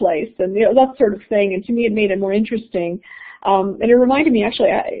 this place, and that sort of thing. And to me, it made it more interesting. And it reminded me, actually,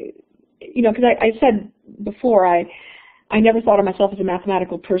 because I said before, I never thought of myself as a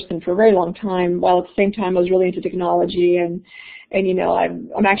mathematical person for a very long time, while at the same time I was really into technology. And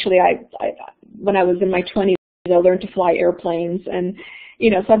I'm actually, when I was in my 20s, I learned to fly airplanes. And,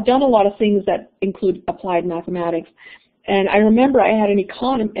 so I've done a lot of things that include applied mathematics. And I remember I had an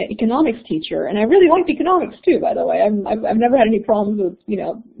economics teacher, and I really liked economics too, by the way. I've never had any problems with,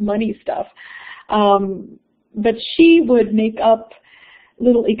 money stuff. But she would make up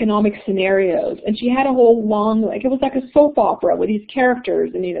little economic scenarios, and she had a whole long, it was like a soap opera with these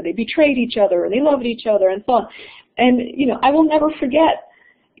characters, and they betrayed each other, and they loved each other, and so on. And I will never forget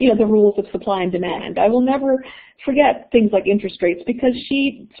the rules of supply and demand. I will never forget things like interest rates, because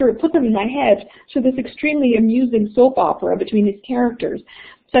she sort of put them in my head to this extremely amusing soap opera between these characters.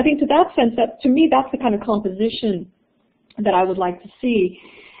 So I think to that sense, that to me, that's the kind of composition that I would like to see,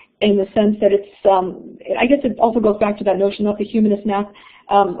 in the sense that it's, I guess it also goes back to that notion of the humanist math.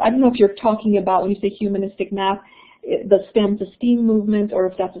 I don't know if you're talking about, when you say humanistic math, the STEM to STEAM movement, or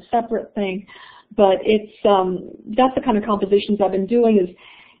if that's a separate thing. But it's, that's the kind of compositions I've been doing, is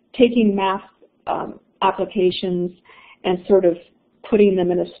taking math applications and sort of putting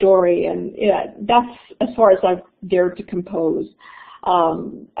them in a story. And that's as far as I've dared to compose.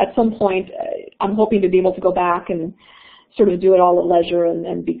 At some point, I'm hoping to be able to go back and sort of do it all at leisure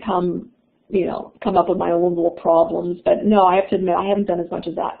and become, come up with my own little problems. But no, I have to admit, I haven't done as much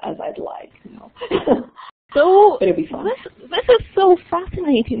as that as I'd like. So but it'll be fun. This is so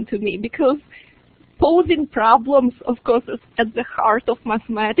fascinating to me, because posing problems, of course, is at the heart of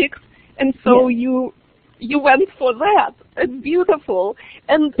mathematics, and so you went for that. It's beautiful.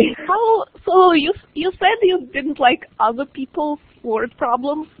 And how? So you said you didn't like other people's word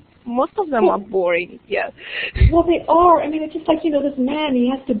problems. Most of them are boring, yeah. Well, they are. I mean, it's just like, this man, he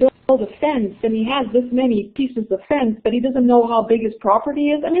has to build a fence, and he has this many pieces of fence, but he doesn't know how big his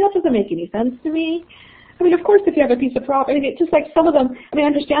property is. I mean, that doesn't make any sense to me. I mean, of course, if you have a piece of property, I mean, it's just like some of them, I mean, I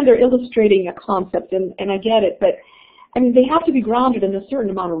understand they're illustrating a concept, and I get it, but, I mean, they have to be grounded in a certain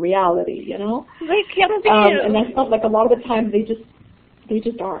amount of reality, They can be. And I felt like a lot of the time they just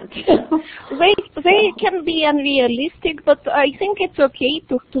aren't. they can be unrealistic, but I think it's okay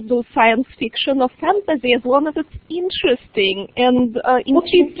to do science fiction or fantasy as long as it's interesting and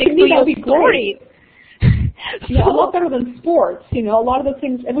intrinsic to your story. Yeah, a lot better than sports. A lot of the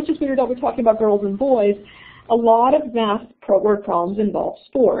things, and which is weird that we're talking about girls and boys. A lot of math word problems involve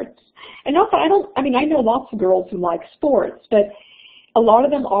sports, and not that I know lots of girls who like sports, but a lot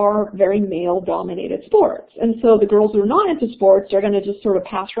of them are very male-dominated sports. And so the girls who are not into sports are going to just sort of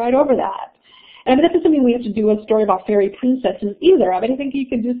pass right over that. And that doesn't mean we have to do a story about fairy princesses either. I mean, I think you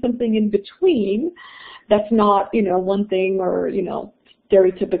can do something in between that's not, one thing or,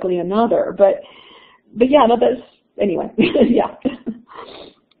 stereotypically another. But yeah, no, that's, anyway, yeah.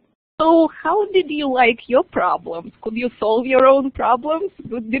 So how did you like your problems? Could you solve your own problems?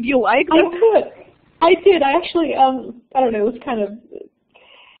 Did you like them? I did. I actually, I don't know, it was kind of,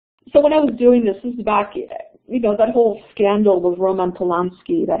 so when I was doing this is back, that whole scandal with Roman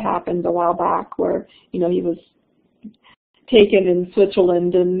Polanski that happened a while back where, he was taken in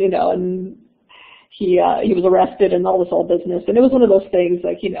Switzerland and, and he was arrested and all this whole business. And it was one of those things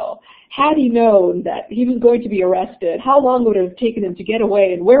like, had he known that he was going to be arrested, how long would it have taken him to get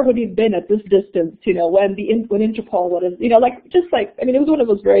away and where would he have been at this distance, when Interpol would have, it was one of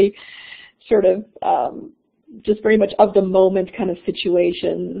those very, sort of just very much of the moment kind of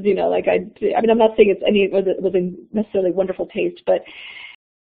situations, I'm not saying it was in necessarily wonderful taste, but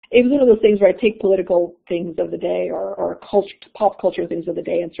it was one of those things where I take political things of the day or pop culture things of the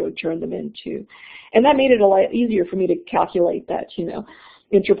day and sort of turn them into, and that made it a lot easier for me to calculate that,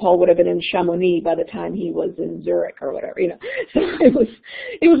 Interpol would have been in Chamonix by the time he was in Zurich or whatever, So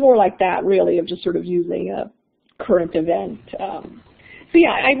it was more like that really, of just sort of using a current event. So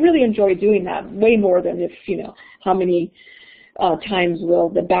yeah, I really enjoy doing that way more than if, how many times will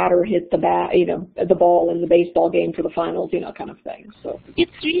the batter hit the the ball in the baseball game for the finals, kind of thing. So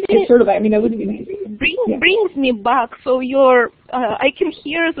it's sort of, I wouldn't brings me back. So I can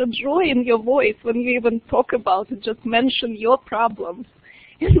hear the joy in your voice when you even talk about it. Just mention your problems.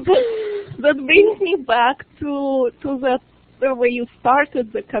 that brings me back to the way you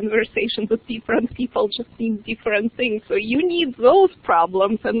started the conversation, that different people just need different things. So you need those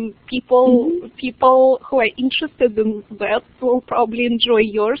problems, and people who are interested in that will probably enjoy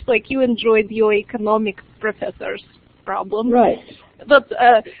yours, like you enjoyed your economics professor's problem. Right. But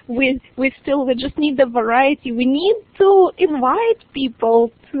we just need the variety. We need to invite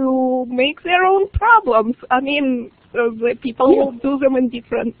people to make their own problems. The people will do them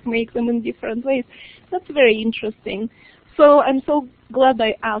make them in different ways. That's very interesting. So I'm so glad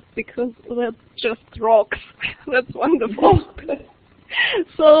I asked, because that just rocks. That's wonderful.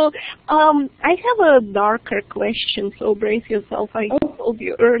 So I have a darker question, so brace yourself. I told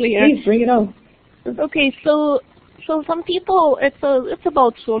you earlier. Please, bring it on. Okay, so some people, it's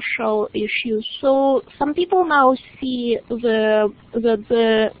about social issues. So some people now see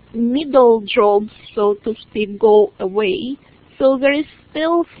the middle jobs, so to speak, go away. So there is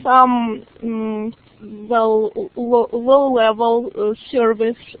still some low-level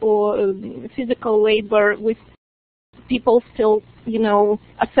service or physical labor with people still,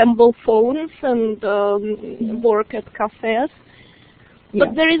 assemble phones and work at cafes. Yeah.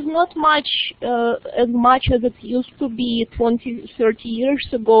 But there is not much, as much as it used to be 20, 30 years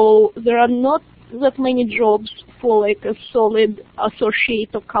ago. There are not that many jobs for like a solid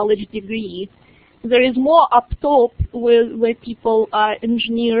associate or college degree. There is more up top where people are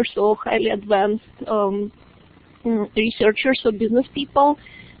engineers or highly advanced researchers or business people,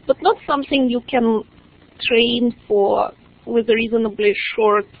 but not something you can train for with a reasonably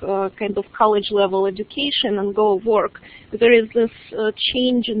short kind of college level education and go work. There is this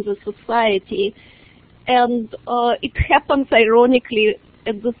change in the society, and it happens ironically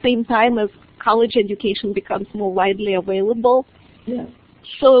at the same time as college education becomes more widely available. Yeah.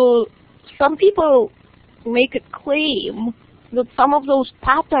 So some people make a claim that some of those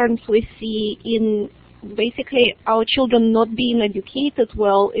patterns we see in basically our children not being educated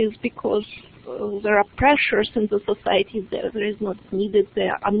well is because there are pressures in the society that there is not needed,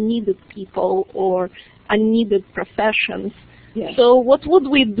 there are unneeded people or unneeded professions. Yes. So what would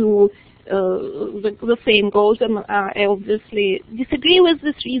we do? The same goes, and I obviously disagree with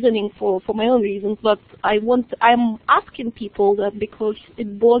this reasoning for my own reasons, but I'm asking people that because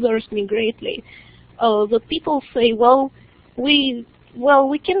it bothers me greatly. That people say, well, we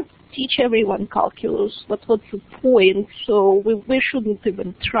can teach everyone calculus, but what's the point? So we shouldn't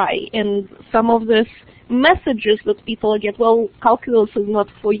even try. And some of these messages that people get, well, calculus is not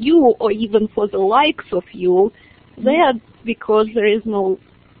for you or even for the likes of you, they are because there is no,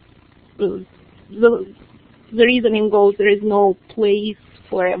 the reasoning goes, there is no place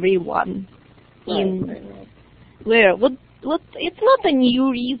for everyone there. It's not a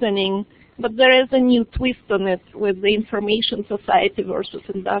new reasoning, but there is a new twist on it with the information society versus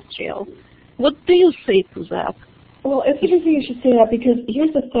industrial. What do you say to that? Well, it's interesting you should say that because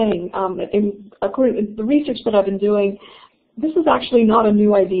here's the thing. According to the research that I've been doing, this is actually not a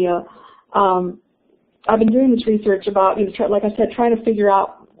new idea. I've been doing this research about, like I said, trying to figure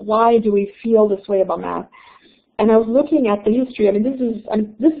out why do we feel this way about math. And I was looking at the history. This is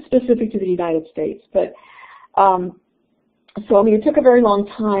specific to the United States, but it took a very long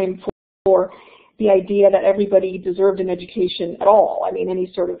time for the idea that everybody deserved an education at all. Any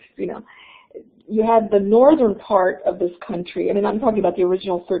sort of, you had the northern part of this country. I'm talking about the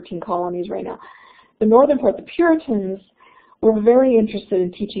original 13 colonies right now. The northern part, the Puritans, were very interested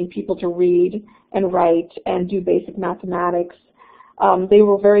in teaching people to read and write and do basic mathematics. They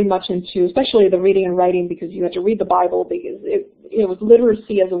were very much into, especially the reading and writing, because you had to read the Bible because it was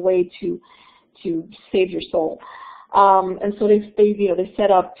literacy as a way to save your soul. And so they set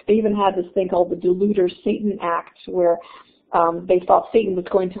up. They even had this thing called the Deluder Satan Act, where they thought Satan was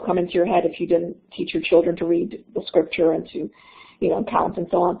going to come into your head if you didn't teach your children to read the scripture and to, count and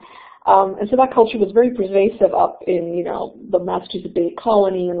so on. And so that culture was very pervasive up in, the Massachusetts Bay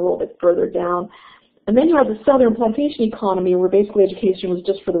Colony and a little bit further down. And then you had the southern plantation economy where basically education was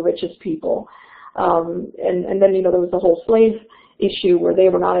just for the richest people. And then, there was the whole slave issue where they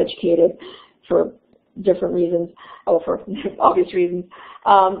were not educated for different reasons, for obvious reasons.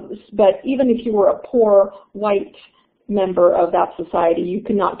 But even if you were a poor white member of that society, you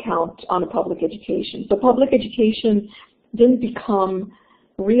could not count on a public education. So public education didn't become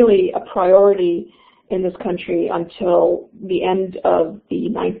really a priority in this country until the end of the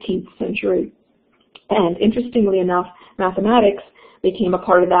 19th century. And interestingly enough, mathematics became a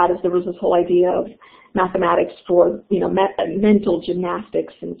part of that, as there was this whole idea of mathematics for, mental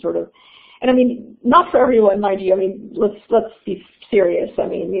gymnastics and sort of. And not for everyone, mind you. Let's be serious.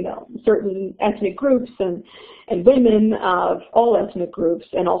 Certain ethnic groups and women of all ethnic groups,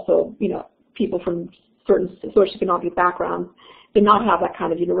 and also, people from certain socioeconomic backgrounds did not have that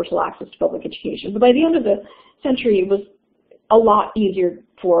kind of universal access to public education. But by the end of the century, it was a lot easier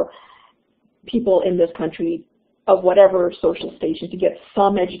for people in this country of whatever social station to get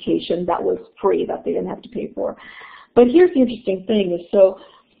some education that was free, that they didn't have to pay for. But here's the interesting thing is, so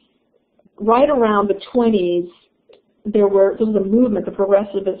right around the 20s, there was a movement, the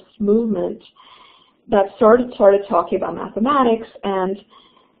progressivist movement, that started talking about mathematics and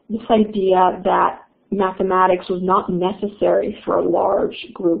this idea that mathematics was not necessary for a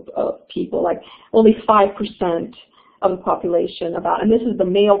large group of people, like only 5% of the population, and this is the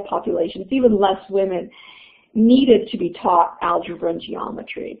male population, it's even less women, needed to be taught algebra and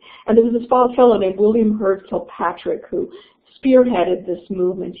geometry. And there was this fellow named William Herd Kilpatrick who spearheaded this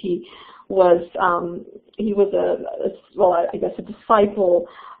movement. He was a disciple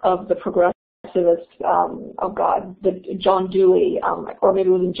of the progressivist, John Dewey, or maybe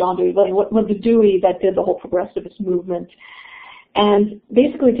it wasn't John Dewey, but it was the Dewey that did the whole progressivist movement. And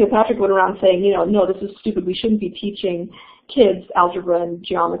basically Kilpatrick went around saying, no, this is stupid. We shouldn't be teaching kids algebra and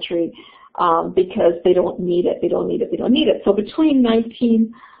geometry because they don't need it. They don't need it. So between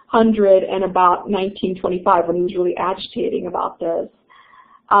 1900 and about 1925, when he was really agitating about this,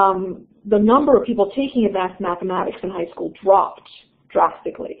 the number of people taking advanced mathematics in high school dropped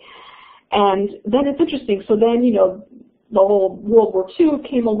drastically. And then it's interesting. So then, the whole World War II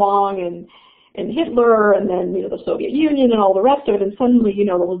came along and Hitler and then, the Soviet Union and all the rest of it. And suddenly,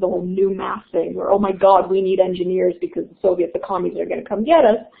 there was the whole new math thing where, oh my God, we need engineers because the Soviets, the communists are going to come get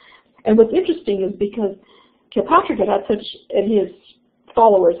us. And what's interesting is because Kilpatrick and his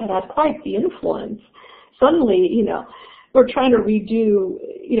followers had quite the influence. Suddenly, we're trying to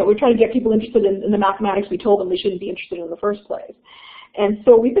we're trying to get people interested in the mathematics we told them they shouldn't be interested in the first place. And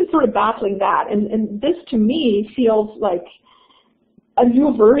so we've been sort of battling that. And this, to me, feels like a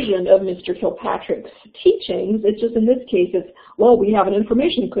new version of Mr. Kilpatrick's teachings. It's just in this case, we have an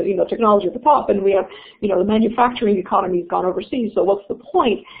information technology at the top, and we have, the manufacturing economy has gone overseas, so what's the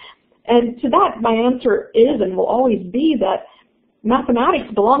point? And to that, my answer is and will always be that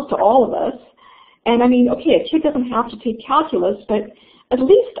mathematics belongs to all of us. And I mean, okay, a kid doesn't have to take calculus, but at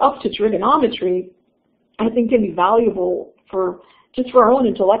least up to trigonometry, I think can be valuable for just for our own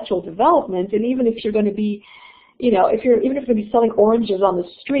intellectual development. And even if you're going to be, even if you're going to be selling oranges on the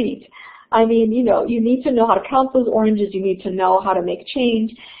street, I mean, you need to know how to count those oranges. You need to know how to make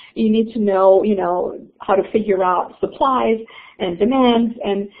change. You need to know, how to figure out supplies and demands.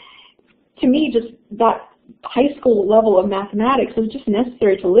 And to me, just that high school level of mathematics is just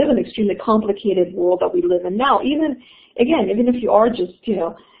necessary to live in an extremely complicated world that we live in now. Even if you are just,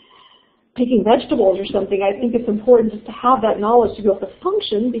 picking vegetables or something, I think it's important just to have that knowledge to be able to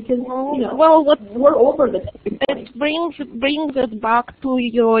function because, we're over the It brings us back to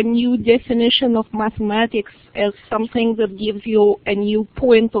your new definition of mathematics as something that gives you a new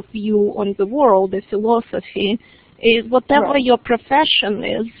point of view on the world, a philosophy. Whatever your profession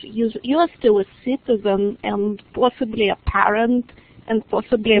is, you are still a citizen and possibly a parent and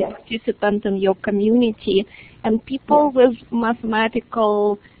possibly a participant in your community. And people with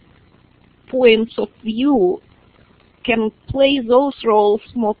mathematical points of view can play those roles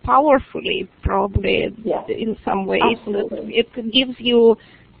more powerfully, probably in some ways. It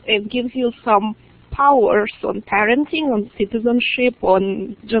gives you some powers on parenting, on citizenship,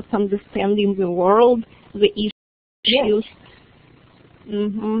 on just understanding the world, the issues.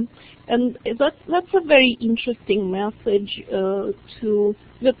 And that's a very interesting message.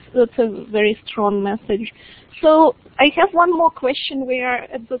 That's a very strong message. So I have one more question. We are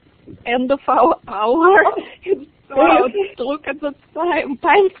at the end of our hour. Look at the time.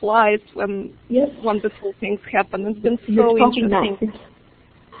 Time flies when wonderful things happen. It's been so interesting.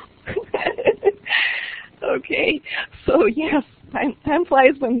 Okay, so yes, time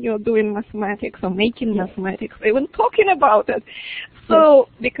flies when you're doing mathematics or making mathematics, even talking about it. So,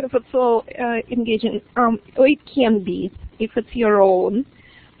 because it's so engaging, or it can be if it's your own.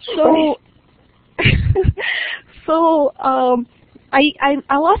 So, I'll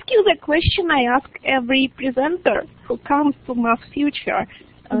ask you the question I ask every presenter who comes to Math Future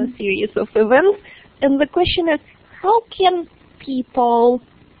series of events, and the question is, how can people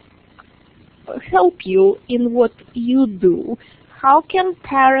help you in what you do? How can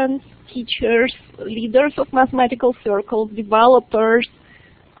parents, teachers, leaders of mathematical circles, developers,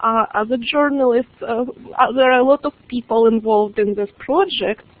 other journalists, there are a lot of people involved in this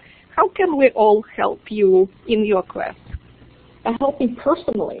project. How can we all help you in your quest? Help me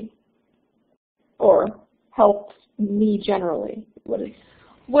personally, or help me generally?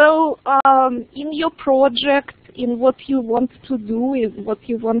 Well, in your project, in what you want to do, is what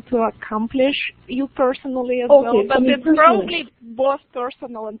you want to accomplish, you personally as well. But it's probably both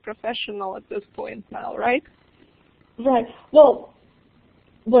personal and professional at this point now, right? Right. Well,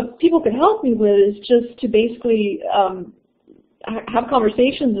 what people can help me with is just to basically have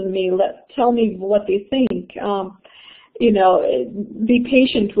conversations with me, tell me what they think. Be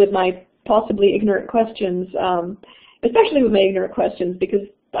patient with my possibly ignorant questions, especially with my ignorant questions, because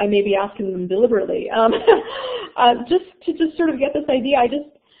I may be asking them deliberately. Just to sort of get this idea,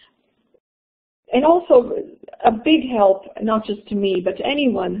 and also a big help, not just to me, but to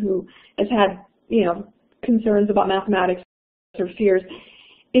anyone who has had, concerns about mathematics or fears,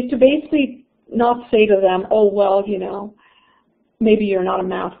 is to basically not say to them, oh, well, maybe you're not a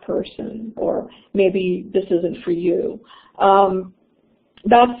math person, or maybe this isn't for you.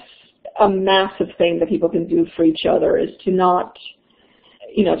 That's a massive thing that people can do for each other, is to not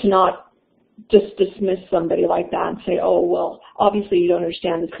just dismiss somebody like that and say, oh, well, obviously you don't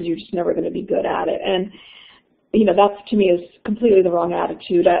understand this because you're just never going to be good at it. And, that to me is completely the wrong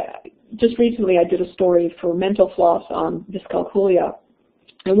attitude. Just recently I did a story for Mental Floss on dyscalculia.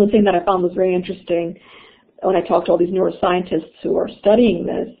 And one thing that I found was very interesting when I talked to all these neuroscientists who are studying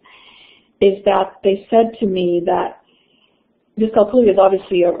this is that they said to me that dyscalculia is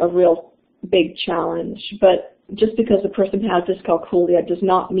obviously a real big challenge, but just because a person has dyscalculia does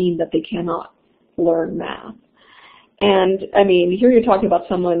not mean that they cannot learn math. And, here you're talking about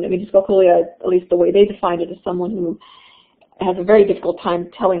someone, dyscalculia, at least the way they defined it, is someone who has a very difficult time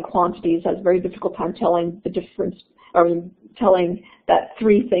telling quantities, has a very difficult time telling the difference, telling that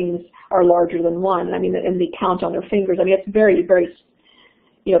three things are larger than one. And they count on their fingers. It's very, very,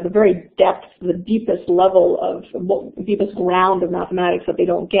 the very depth, the deepest level of, deepest ground of mathematics that they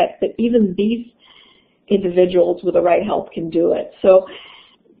don't get. But even these individuals with the right help can do it. So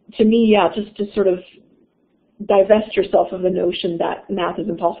to me, just to sort of divest yourself of the notion that math is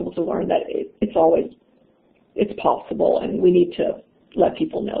impossible to learn, that it's possible, and we need to let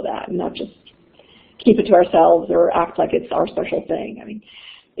people know that and not just keep it to ourselves or act like it's our special thing.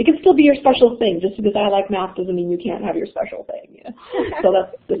 it can still be your special thing. Just because I like math doesn't mean you can't have your special thing. Yeah. So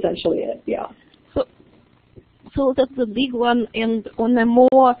that's essentially it. Yeah. So that's a big one, and on a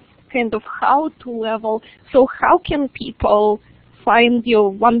more kind of how-to level. So how can people find your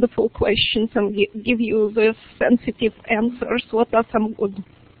wonderful questions and give you the sensitive answers? What are some good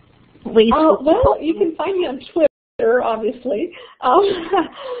ways? Well, you can find me on Twitter, obviously,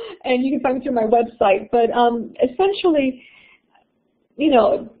 and you can find me through my website. But essentially,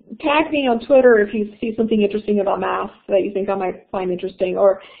 tag me on Twitter if you see something interesting about math that you think I might find interesting,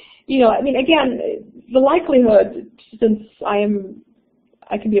 or again, the likelihood, since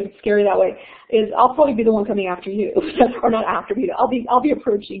I can be a bit scary that way, is I'll probably be the one coming after you, or not after you. I'll be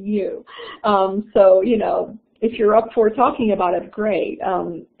approaching you. So if you're up for talking about it, great.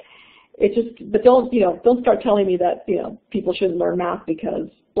 But don't start telling me that people shouldn't learn math because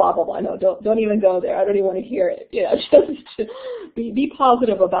blah blah blah. No, don't even go there. I don't even want to hear it. Just be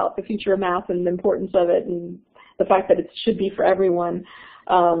positive about the future of math and the importance of it, and the fact that it should be for everyone.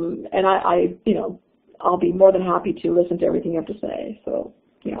 And I'll be more than happy to listen to everything you have to say. So,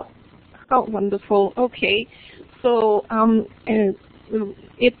 yeah. Oh, wonderful. Okay. So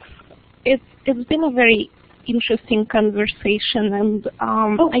it's been a very interesting conversation, and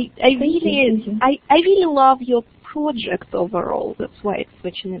I really love your project overall. That's why it's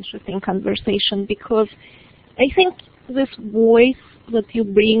such an interesting conversation, because I think this voice that you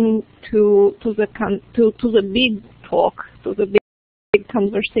bring to the big talk, to the big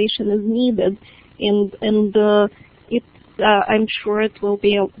conversation is needed, and I'm sure it will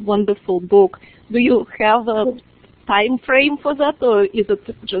be a wonderful book. Do you have a time frame for that, or is it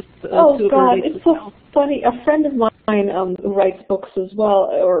just too God, it's so funny. A friend of mine who writes books as well,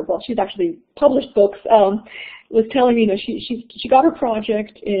 she's actually published books, was telling me, she got her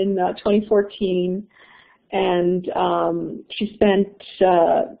project in 2014, and she spent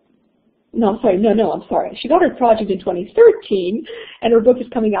I'm sorry. She got her project in 2013, and her book is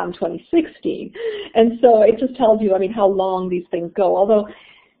coming out in 2016. And so it just tells you, how long these things go. Although,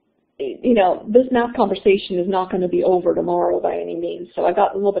 this math conversation is not going to be over tomorrow by any means. So I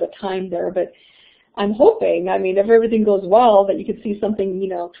got a little bit of time there, but I'm hoping, if everything goes well, that you could see something,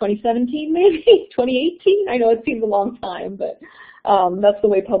 2017 maybe, 2018. I know it seems a long time, but that's the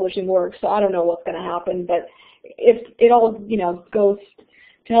way publishing works. So I don't know what's going to happen, but if it all, goes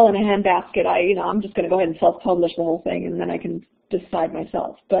to hell in a handbasket, I'm just going to go ahead and self-publish the whole thing, and then I can decide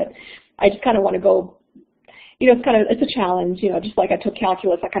myself. But I just kind of want to go, it's a challenge, just like I took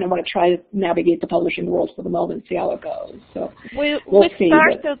calculus, I kind of want to try to navigate the publishing world for the moment, see how it goes. So we'll see.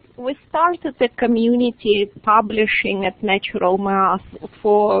 We started a community publishing at Natural Math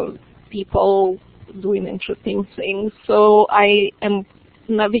for people doing interesting things. So I am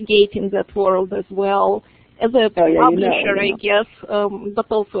navigating that world as well, as a publisher, I guess, but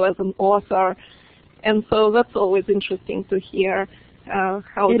also as an author. And so that's always interesting to hear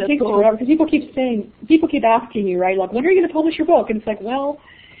how it takes forever, because people keep asking you, right, like, when are you going to publish your book? And it's like, well,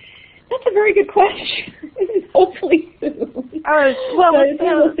 that's a very good question. Hopefully soon.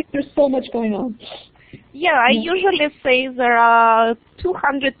 There's so much going on. Yeah, I usually say there are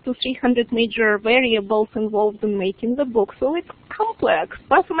 200 to 300 major variables involved in making the book, so it's complex,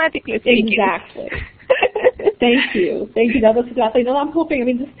 mathematically speaking. Exactly. Thank you. That was exactly. No, I'm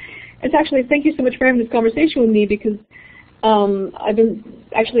hoping. It's actually. Thank you so much for having this conversation with me, because I've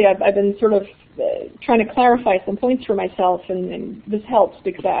been sort of trying to clarify some points for myself, and this helps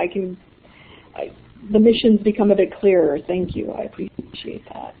because the missions become a bit clearer. Thank you. I appreciate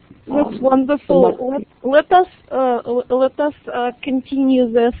that. That's wonderful. Let us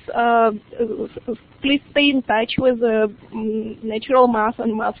continue this. Please stay in touch with the Natural Math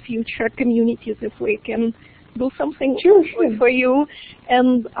and Math Future communities if we can do something for you.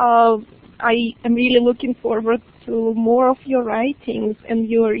 And I am really looking forward to more of your writings and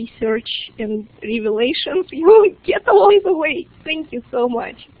your research and revelations you get along the way. Thank you so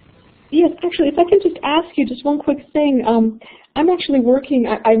much. Yes, actually, if I can just ask you just one quick thing. I'm actually working.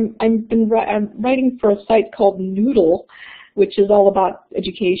 I'm writing for a site called Noodle, which is all about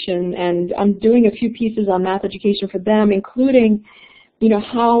education, and I'm doing a few pieces on math education for them, including,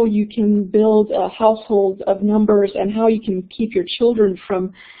 how you can build a household of numbers and how you can keep your children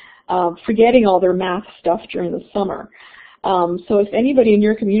from forgetting all their math stuff during the summer. So if anybody in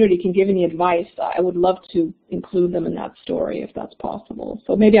your community can give any advice, I would love to include them in that story if that's possible.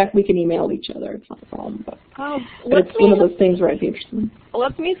 So maybe we can email each other. It's not a problem. But it's one of those things where I'd be interested.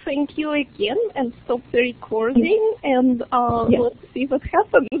 Let me thank you again and stop the recording, and let's see what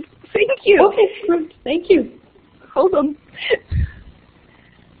happens. Thank you. Okay, thank you. Hold on.